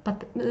ваші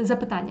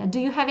запитання. Do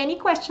you have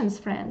any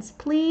questions, friends?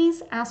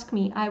 Please ask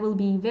me. I will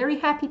be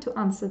very happy to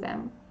answer them.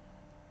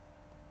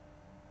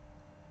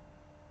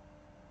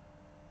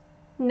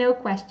 No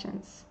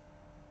questions.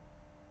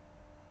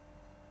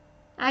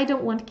 I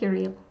don't want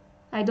Kirill.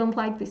 I don't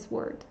like this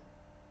word.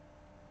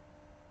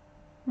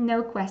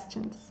 No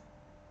questions.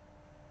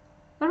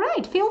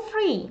 Alright, feel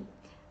free.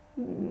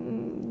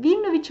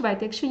 Вільно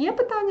відчувайте. Якщо є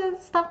питання,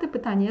 ставте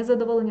питання, я з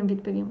задоволенням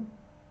відповім.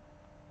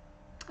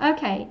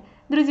 Окей.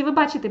 Друзі, ви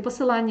бачите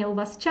посилання у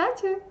вас в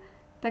чаті,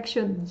 так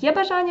що є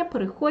бажання,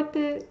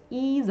 переходьте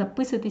і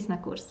записуйтесь на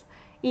курс.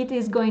 It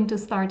is going to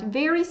start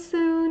very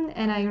soon,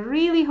 and I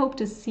really hope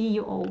to see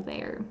you all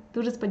there.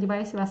 Дуже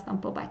сподіваюся вас там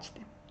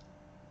побачити.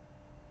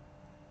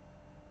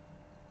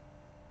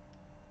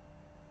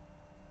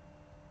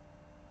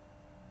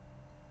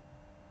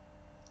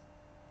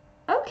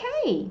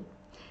 Okay.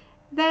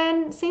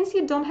 Then, since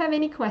you don't have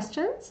any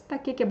questions,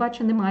 так як я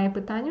бачу, немає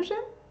питань уже.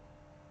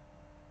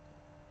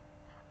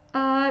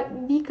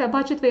 Віка,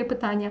 бачу твоє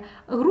питання.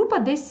 Група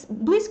десь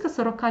близько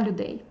 40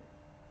 людей.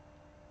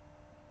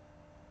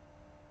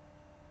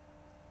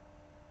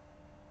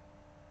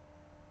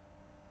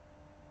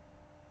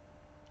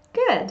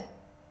 Good.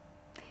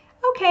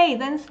 Okay,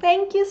 then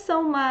thank you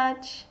so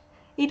much.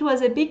 It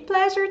was a big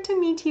pleasure to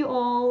meet you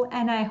all,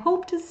 and I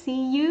hope to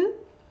see you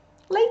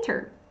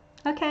later.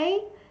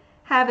 Okay?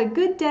 Have a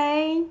good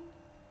day.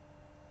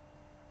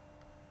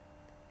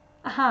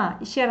 Ага,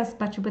 ще раз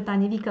бачу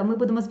питання, Віка, ми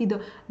будемо з відео.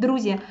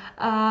 Друзі,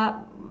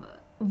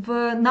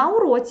 на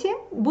уроці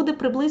буде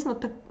приблизно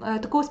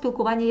такого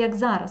спілкування, як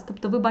зараз.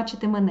 Тобто ви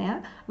бачите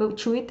мене, ви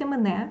чуєте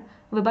мене,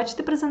 ви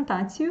бачите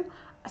презентацію,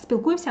 а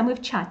спілкуємося ми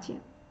в чаті.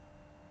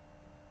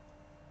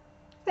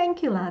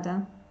 Thank you,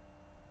 Lada.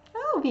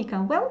 Oh,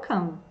 Vika,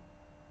 welcome.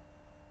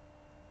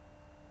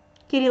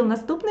 Кирил,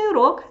 наступний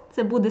урок,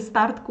 це буде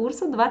старт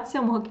курсу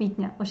 27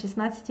 квітня о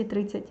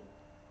 16:30.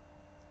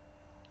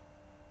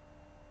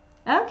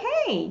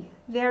 Okay,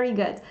 very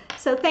good.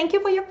 So thank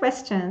you for your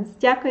questions.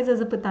 Дякую за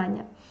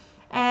запитання.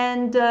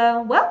 And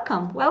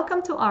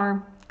welcome to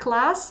our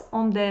class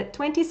on the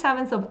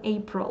 27th of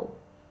April.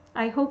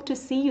 I hope to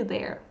see you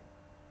there.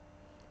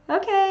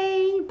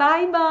 Okay,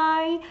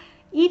 bye-bye.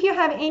 If you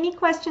have any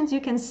questions,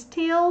 you can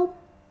still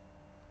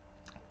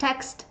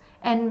text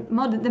and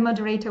the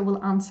moderator will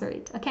answer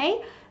it, okay?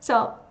 So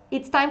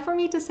it's time for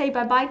me to say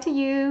bye-bye to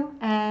you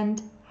and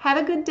have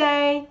a good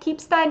day. Keep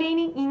studying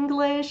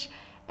English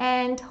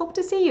and hope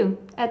to see you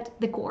at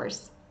the course.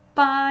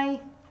 Bye.